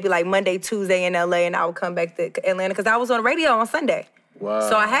do maybe like Monday, Tuesday in LA, and I would come back to Atlanta, because I was on the radio on Sunday. Wow.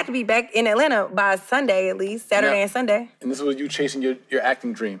 So I had to be back in Atlanta by Sunday at least, Saturday and Sunday. And this was you chasing your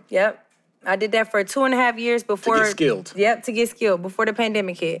acting dream. Yep. I did that for 2.5 years before. To get skilled. Yep, to get skilled before the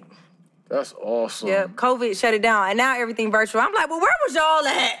pandemic hit. That's awesome. Yep, COVID shut it down, and now everything virtual. I'm like, well, where was y'all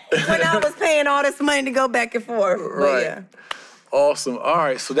at when I was paying all this money to go back and forth? Right. But yeah. Awesome. All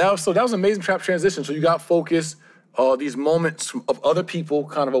right. So that was an amazing trap transition. So you got focused, these moments of other people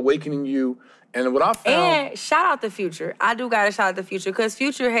kind of awakening you. And what I found... And shout out to Future. I do got to shout out to Future, because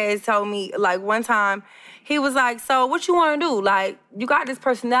Future has told me, like, one time, he was like, so what you want to do? Like, you got this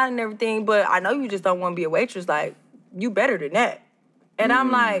personality and everything, but I know you just don't want to be a waitress. Like, you better than that. And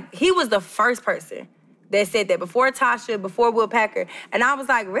I'm like, he was the first person that said that, before Tasha, before Will Packer. And I was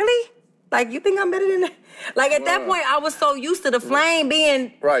like, really? Like, you think I'm better than that? Like, at that point, I was so used to the Flame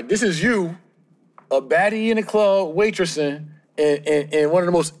being... Right. This is you, a baddie in the club, waitressing, in one of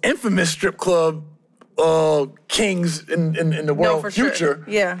the most infamous strip club kings in the world, no, for Future. Sure.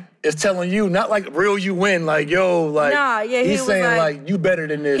 Yeah. Is telling you, not like real you win, like, yo, like, nah, yeah, he's saying, like, you better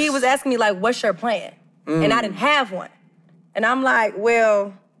than this. He was asking me, like, what's your plan? And I didn't have one. And I'm like,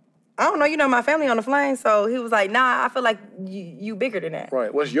 well, I don't know, my family on the Flame. So he was like, nah, I feel like you bigger than that.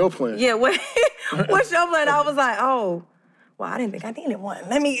 Right, what's your plan? Yeah, what's your plan? I was like, oh, well, I didn't think I needed one.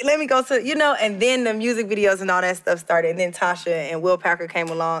 Let me go to, and then the music videos and all that stuff started. And then Tasha and Will Packer came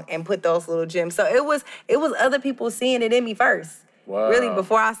along and put those little gems. So it was other people seeing it in me first. Wow. Really,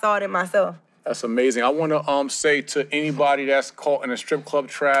 before I saw it in myself. That's amazing. I want to say to anybody that's caught in a strip club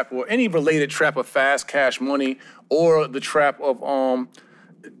trap or any related trap of fast cash money or the trap of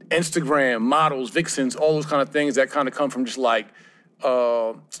Instagram, models, vixens, all those kind of things that kind of come from just like...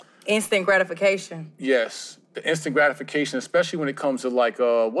 instant gratification. Yes. The instant gratification, especially when it comes to like,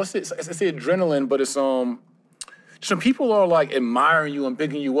 what's it? It's the adrenaline, but it's some people are like admiring you and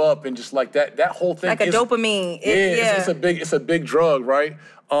bigging you up, and just like that whole thing. Like a dopamine. It's a big drug, right?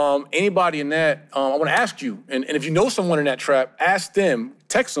 Anybody in that, I want to ask you, and if you know someone in that trap, ask them,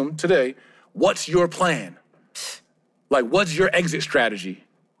 text them today, what's your plan? Like, what's your exit strategy?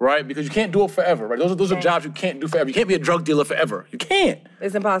 Right? Because you can't do it forever, right? Those are jobs you can't do forever. You can't be a drug dealer forever. You can't.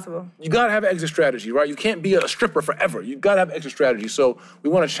 It's impossible. You gotta have an exit strategy, right? You can't be a stripper forever. You gotta have an exit strategy. So we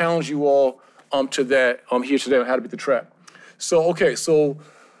wanna challenge you all to that here today on How to Beat the Trap. So, okay,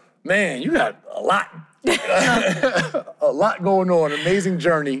 man, you got a lot. A lot going on, amazing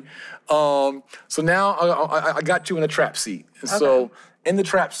journey. So now I got you in a trap seat. And so in the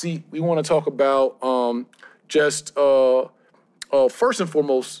trap seat, we want to talk about first and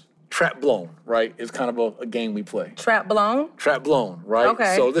foremost, Trap Blown, right? It's kind of a game we play. Trap Blown? Trap Blown, right?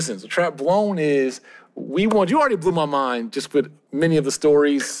 Okay. So listen, Trap Blown is, you already blew my mind just with many of the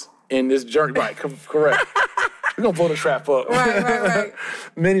stories in this journey. Right, correct. We're going to blow the trap up. Right.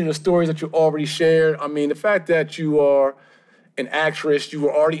 Many of the stories that you already shared. I mean, the fact that you are an actress, you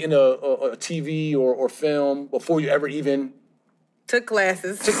were already in a TV or film before you ever even took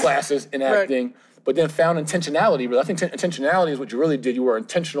classes in acting, but then found intentionality. But I think intentionality is what you really did. You were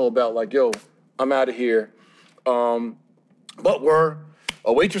intentional about like, yo, I'm out of here. But were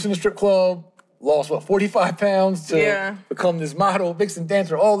a waitress in the strip club, lost 45 pounds to become this model, vixen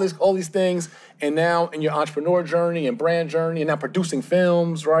dancer, all these things, and now in your entrepreneur journey and brand journey, and now producing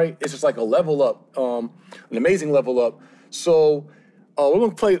films, right? It's just like a level up, an amazing level up. So we're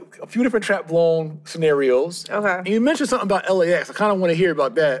gonna play a few different Trap Blown scenarios. Okay. And you mentioned something about LAX. I kind of want to hear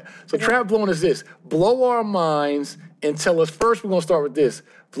about that. So Trap Blown is this: blow our minds and tell us. First, we're gonna start with this: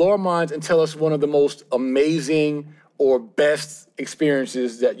 blow our minds and tell us one of the most amazing or best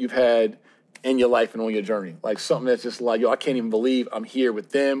experiences that you've had in your life and on your journey. Like something that's just like, yo, I can't even believe I'm here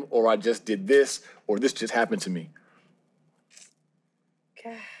with them, or I just did this, or this just happened to me.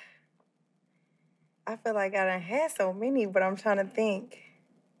 God. I feel like I done had so many, but I'm trying to think.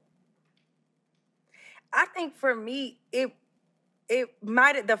 I think for me, it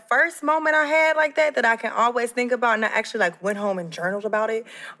might, the first moment I had like that I can always think about, and I actually like went home and journaled about it,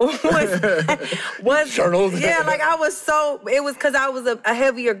 was journaled? Yeah, like it was because I was a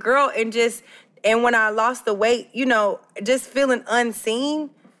heavier girl, and when I lost the weight, just feeling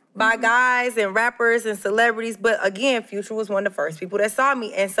unseen by guys and rappers and celebrities. But again, Future was one of the first people that saw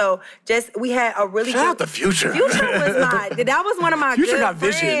me. And so we had a really Shout out to Future. Future was that was one of my Future good got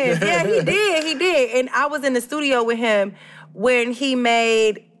friends. vision. Yeah, he did. And I was in the studio with him when he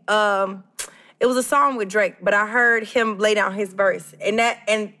made, it was a song with Drake, but I heard him lay down his verse.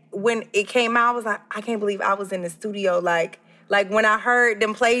 And when it came out, I was like, I can't believe I was in the studio, like when I heard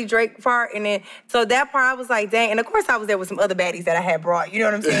them play Drake part, and then, so that part I was like, dang. And of course I was there with some other baddies that I had brought, you know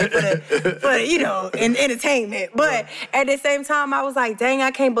what I'm saying, for in entertainment. But at the same time, I was like, dang,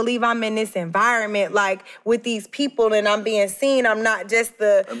 I can't believe I'm in this environment, like with these people, and I'm being seen. I'm not just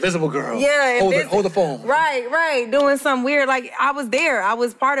the invisible girl. Yeah. Hold the phone. Right. Doing something weird. Like I was there. I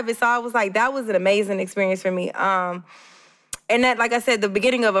was part of it. So I was like, that was an amazing experience for me. And that, like I said, the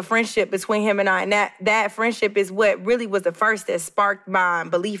beginning of a friendship between him and I, and that friendship is what really was the first that sparked my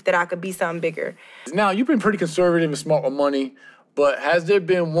belief that I could be something bigger. Now, you've been pretty conservative and smart with money, but has there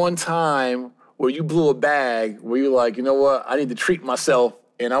been one time where you blew a bag where you're like, you know what, I need to treat myself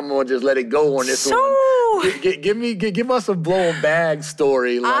and I'm gonna just let it go on this one? Give us a blow a bag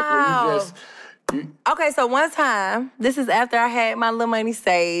story, like where you just. Okay, so one time, this is after I had my little money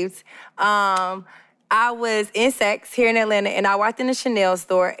saved. I was in Saks here in Atlanta, and I walked in the Chanel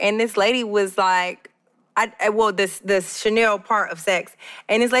store, and this lady was like, the Chanel part of Saks,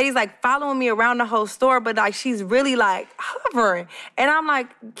 and this lady's like following me around the whole store, but like she's really like hovering, and I'm like,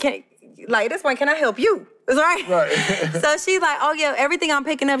 can I help you? Right. So she's like, oh yeah, everything I'm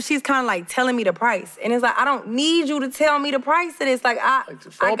picking up, she's kind of like telling me the price, and it's like, I don't need you to tell me the price of this. Like I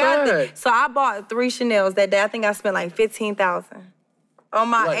got this. So I bought 3 Chanels that day. I think I spent like $15,000. On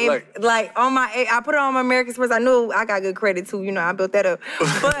my I put it on my American Express. I knew I got good credit too, I built that up.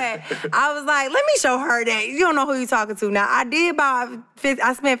 But I was like, let me show her that. You don't know who you're talking to. Now, I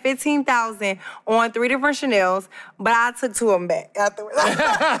spent $15,000 on 3 different Chanels, but I took 2 of them back afterwards.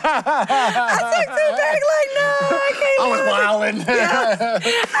 I took 2 back, like, no, I can't. I was wildin'. Yeah.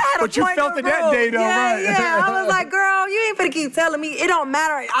 But you felt it that day, though, right? Yeah, I was like, girl, you ain't finna keep telling me. It don't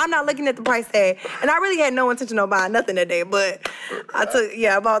matter. I'm not looking at the price tag. And I really had no intention of buying nothing that day, but I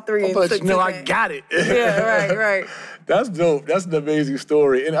bought 3 and took 2 back. I got it. Yeah, right. That's dope. That's an amazing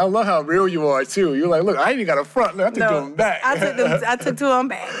story. And I love how real you are, too. You're like, look, I ain't even got a front. Look, I took them back. I took 2 of them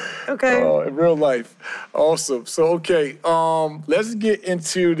back. Okay. Oh, in real life. Awesome. So, okay, let's get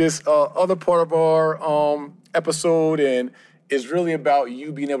into this other part of our episode, and it's really about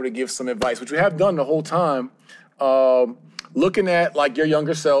you being able to give some advice, which we have done the whole time, looking at, like, your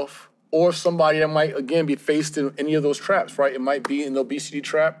younger self, or somebody that might, again, be faced in any of those traps, right? It might be an obesity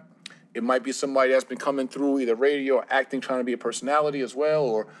trap. It might be somebody that's been coming through either radio or acting, trying to be a personality as well,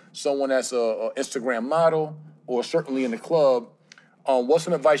 or someone that's a Instagram model, or certainly in the club. What's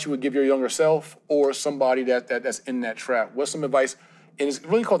some advice you would give your younger self or somebody that's in that trap? What's some advice? And it's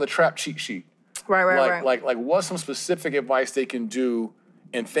really called the trap cheat sheet. Right. Like what's some specific advice they can do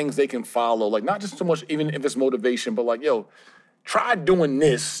and things they can follow? Like not just so much even if it's motivation, but like, yo, try doing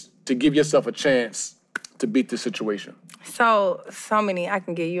this to give yourself a chance to beat this situation. So many I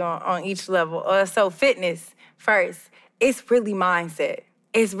can get you on each level. So fitness first, it's really mindset.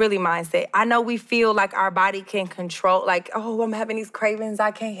 It's really mindset. I know we feel like our body can control, like, oh, I'm having these cravings,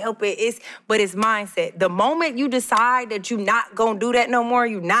 I can't help it. But it's mindset. The moment you decide that you're not gonna do that no more,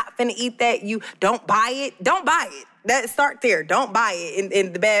 you're not finna eat that, you don't buy it. That start there. Don't buy it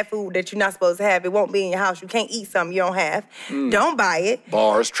in the bad food that you're not supposed to have. It won't be in your house. You can't eat something you don't have. Don't buy it.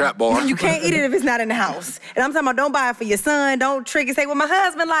 Trap bar. You can't eat it if it's not in the house. And I'm talking about don't buy it for your son. Don't trick and say, well, my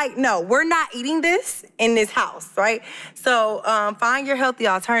husband, like, no, we're not eating this in this house, right? So find your healthy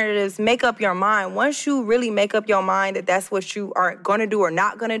alternatives. Make up your mind. Once you really make up your mind that that's what you are going to do or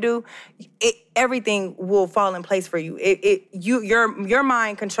not going to do, everything will fall in place for you. Your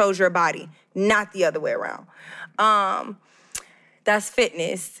mind controls your body, not the other way around. That's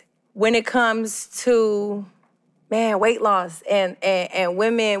fitness. When it comes to, weight loss and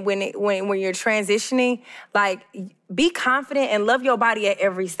women, when you're transitioning, like, be confident and love your body at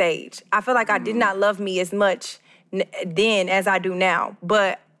every stage. I feel like I did not love me as much then as I do now.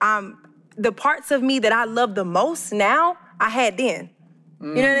 But the parts of me that I love the most now, I had then.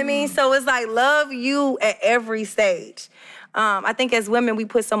 You know what I mean? So it's like, love you at every stage. I think as women, we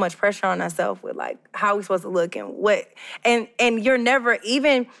put so much pressure on ourselves with like how we supposed to look and what, and you're never,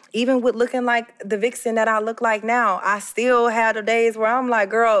 even with looking like the vixen that I look like now, I still have the days where I'm like,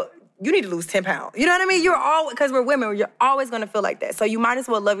 girl, you need to lose 10 pounds. You know what I mean? Because we're women, you're always gonna feel like that. So you might as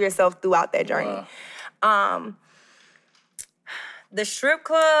well love yourself throughout that journey. Wow. The strip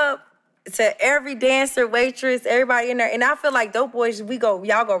club, to every dancer, waitress, everybody in there. And I feel like Dope Boys,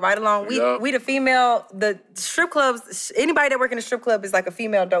 y'all go right along. We the female, the strip clubs, anybody that work in a strip club is like a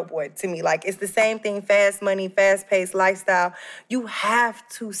female Dope Boy to me. Like, it's the same thing, fast money, fast-paced lifestyle. You have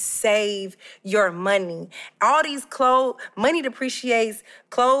to save your money. All these money depreciates,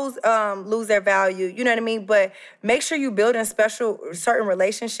 clothes lose their value, you know what I mean? But make sure you build in certain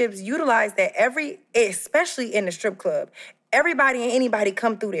relationships. Utilize that especially in the strip club. Everybody and anybody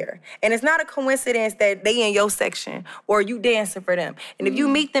come through there. And it's not a coincidence that they in your section or you dancing for them. And if you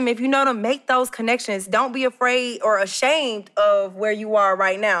meet them, if you know them, make those connections. Don't be afraid or ashamed of where you are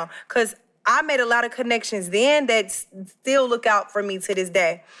right now. Because I made a lot of connections then that still look out for me to this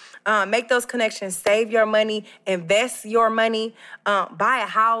day. Make those connections, save your money, invest your money, buy a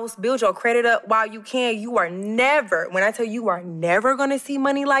house, build your credit up while you can. You are never, when I tell you are never gonna see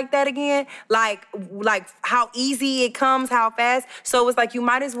money like that again, like how easy it comes, how fast. So it's like you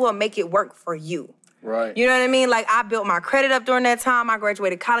might as well make it work for you. Right. You know what I mean? Like, I built my credit up during that time. I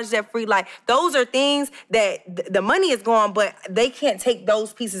graduated college debt free. Like, those are things that the money is gone, but they can't take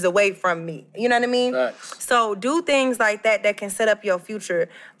those pieces away from me. You know what I mean? Facts. So do things like that can set up your future.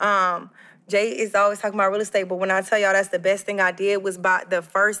 Jay is always talking about real estate, but when I tell y'all that's the best thing I did was buy the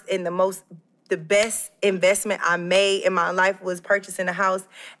first and the best investment I made in my life was purchasing a house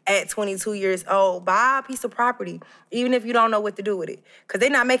at 22 years old. Buy a piece of property, even if you don't know what to do with it, because they're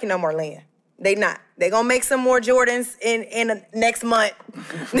not making no more land. They not. They gonna make some more Jordans in the next month.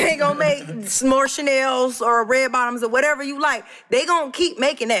 They gonna make some more Chanels or red bottoms or whatever you like. They gonna keep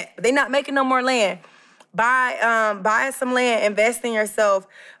making that. But they not making no more land. Buy some land, invest in yourself,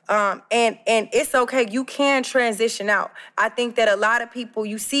 and it's okay. You can transition out. I think that a lot of people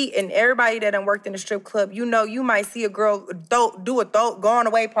you see, and everybody that done worked in a strip club, you know, you might see a girl do a going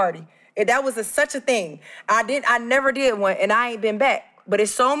away party. And that was such a thing. I never did one, and I ain't been back. But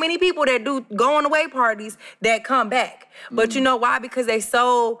it's so many people that do going away parties that come back. But you know why? Because they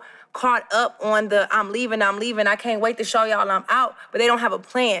so caught up on the I'm leaving, I can't wait to show y'all I'm out, but they don't have a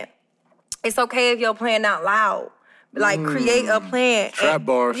plan. It's okay if your plan not loud. Like, create a plan. Trap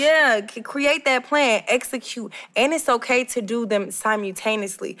bars. Yeah, create that plan, execute. And it's okay to do them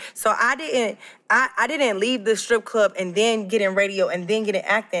simultaneously. So I didn't leave the strip club and then get in radio and then get in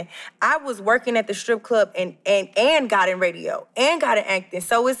acting. I was working at the strip club and got in radio and got in acting.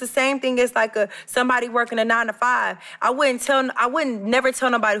 So it's the same thing as like somebody working a 9 to 5. I wouldn't never tell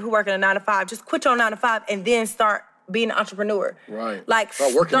nobody who working a 9 to 5, just quit your 9 to 5 and then start being an entrepreneur. Right. Like,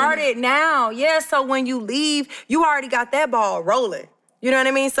 start it now. Yeah, so when you leave, you already got that ball rolling. You know what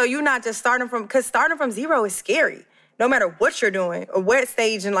I mean? So you're not just starting from zero is scary, no matter what you're doing or what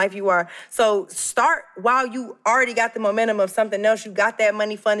stage in life you are. So start while you already got the momentum of something else. You got that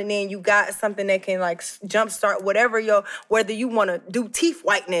money funding in. You got something that can like jumpstart whether you want to do teeth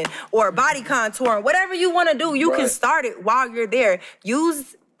whitening or body contouring, whatever you want to do, you can start it while you're there.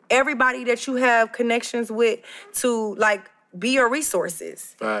 Use everybody that you have connections with to like be your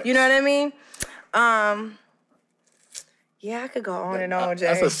resources. Right. You know what I mean? Yeah, I could go on and on, Jay.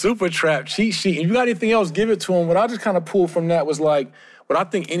 That's a super trap cheat sheet. If you got anything else, give it to him. What I just kind of pulled from that was like, what I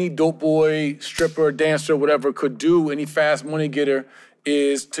think any dope boy, stripper, dancer, whatever could do, any fast money getter,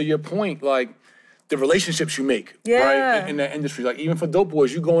 is, to your point, like, the relationships you make, right, in that industry. Like, even for dope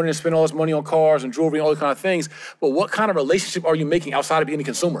boys, you go in and spend all this money on cars and jewelry and all those kind of things, but what kind of relationship are you making outside of being a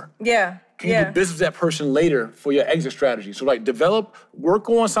consumer? Yeah. Can you do business with that person later for your exit strategy? So, like, work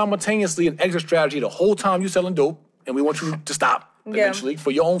on simultaneously an exit strategy the whole time you're selling dope, and we want you to stop eventually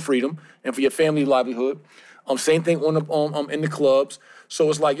for your own freedom and for your family livelihood. Same thing in the clubs. So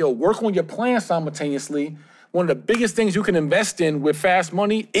it's like, work on your plan simultaneously. One of the biggest things you can invest in with fast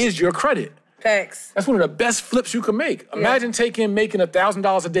money is your credit. Facts. That's one of the best flips you can make. Imagine making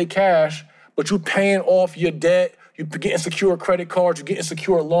 $1,000 a day cash, but you paying off your debt, you getting secure credit cards, you getting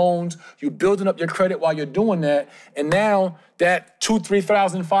secure loans, you building up your credit while you're doing that, and now that $2,000,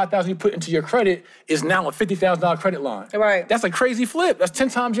 $3,000, $5,000 you put into your credit is now a $50,000 credit line. Right. That's a crazy flip. That's 10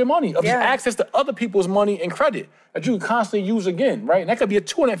 times your money of just access to other people's money and credit that you can constantly use again, right? And that could be a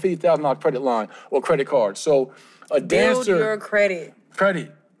 $250,000 credit line or credit card. So a dancer... Build your credit.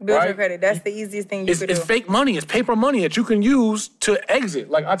 Build your credit. That's the easiest thing you could do. It's fake money. It's paper money that you can use to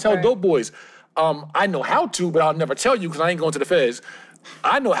exit. Like I tell dope boys, I know how to, but I'll never tell you because I ain't going to the feds.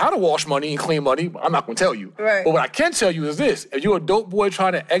 I know how to wash money and clean money, but I'm not going to tell you. Right. But what I can tell you is this. If you're a dope boy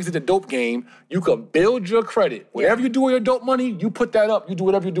trying to exit the dope game, you can build your credit. Whatever you do with your dope money, you put that up. You do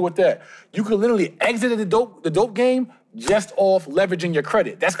whatever you do with that. You can literally exit the dope game just off leveraging your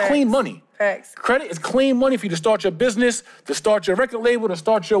credit. That's clean money. Facts. Credit is clean money for you to start your business, to start your record label, to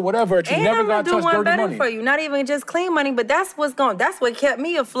start your whatever. You never got to touch dirty money. And I'm gonna do one better for you. Not even just clean money, but that's what kept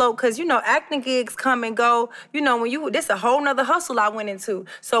me afloat. Cause acting gigs come and go. This a whole nother hustle I went into.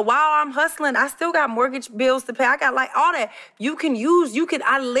 So while I'm hustling, I still got mortgage bills to pay. I got like all that.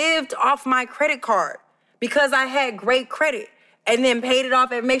 I lived off my credit card because I had great credit. And then paid it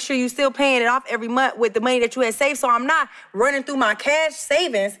off and make sure you're still paying it off every month with the money that you had saved. So I'm not running through my cash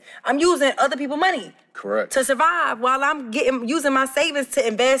savings. I'm using other people's money. Correct. To survive while I'm using my savings to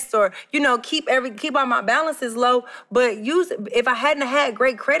invest or, keep all my balances low. But if I hadn't had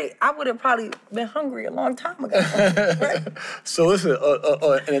great credit, I would have probably been hungry a long time ago. Right? So listen,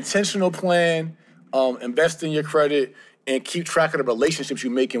 an intentional plan, invest in your credit, and keep track of the relationships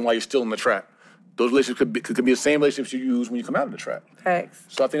you're making while you're still in the trap. Those relationships could be the same relationships you use when you come out of the trap. Thanks.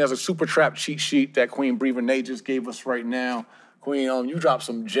 So I think that's a super trap cheat sheet that Queen Bree Renee just gave us right now. Queen, you dropped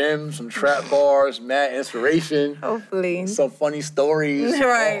some gems, some trap bars, mad inspiration. Hopefully. Some funny stories.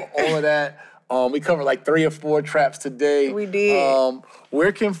 Right. All of that. We covered like 3 or 4 traps today. We did.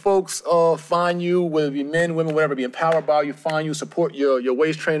 Where can folks find you, whether it be men, women, whatever, be empowered by you, find you, support your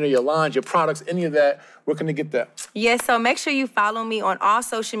waist trainer, your lines, your products, any of that? Where can they get that? Yes, so make sure you follow me on all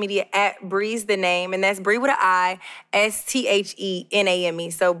social media at Bree's the name, and that's Bree with an I,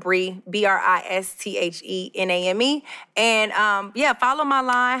 STHENAME. So Bree, BRISTHENAME. And follow my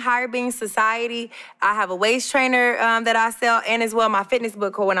line, Higher Being Society. I have a waist trainer that I sell, and as well my fitness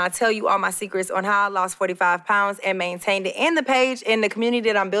book when I tell you all my secrets on how I lost 45 pounds and maintained it. And the page and the community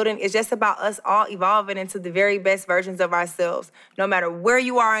that I'm building is just about us all evolving into the very best versions of ourselves, no matter where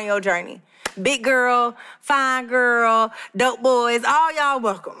you are in your journey. Big girl, fine girl, dope boys, all y'all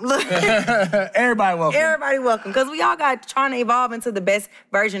welcome. Look. Everybody welcome. Everybody welcome, because we all got trying to evolve into the best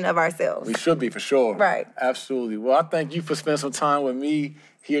version of ourselves. We should be, for sure. Right. Absolutely. Well, I thank you for spending some time with me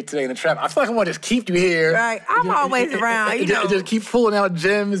here today in the trap. I feel like I want to just keep you here. Right. I'm always around, Just keep pulling out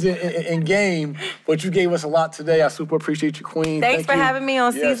gems in game. But you gave us a lot today. I super appreciate you, Queen. Thanks for having me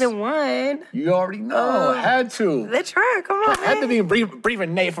on season 1. You already know. Had to. The trap, come on, man. Had to be Bree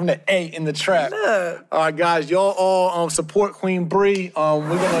Renee from the A in the trap. Look. All right, guys. Y'all all support Queen Bree. We're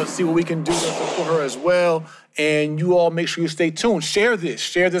going to see what we can do to support her as well. And you all make sure you stay tuned. Share this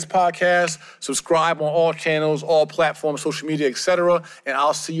podcast. Subscribe on all channels, all platforms, social media, etc. And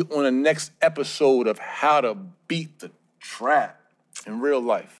I'll see you on the next episode of How to Beat the Trap in Real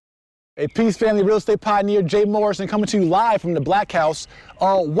Life. Hey, Peace Family, real estate pioneer Jay Morrison coming to you live from the Black House.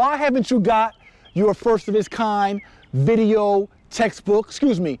 Why haven't you got your first of its kind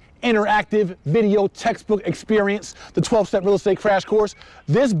interactive video textbook experience, the 12-Step Real Estate Crash Course?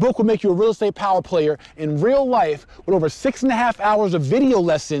 This book will make you a real estate power player in real life with over 6.5 hours of video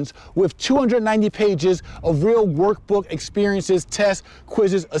lessons with 290 pages of real workbook experiences, tests,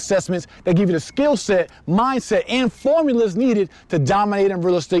 quizzes, assessments that give you the skill set, mindset, and formulas needed to dominate in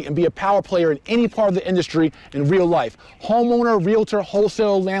real estate and be a power player in any part of the industry in real life. Homeowner, realtor,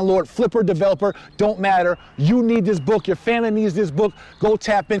 wholesaler, landlord, flipper, developer, don't matter. You need this book. Your family needs this this book, go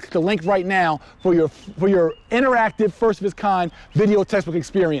tap in, click the link right now for your interactive, first of its kind video textbook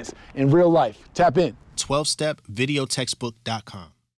experience in real life. Tap in. 12stepvideotextbook.com.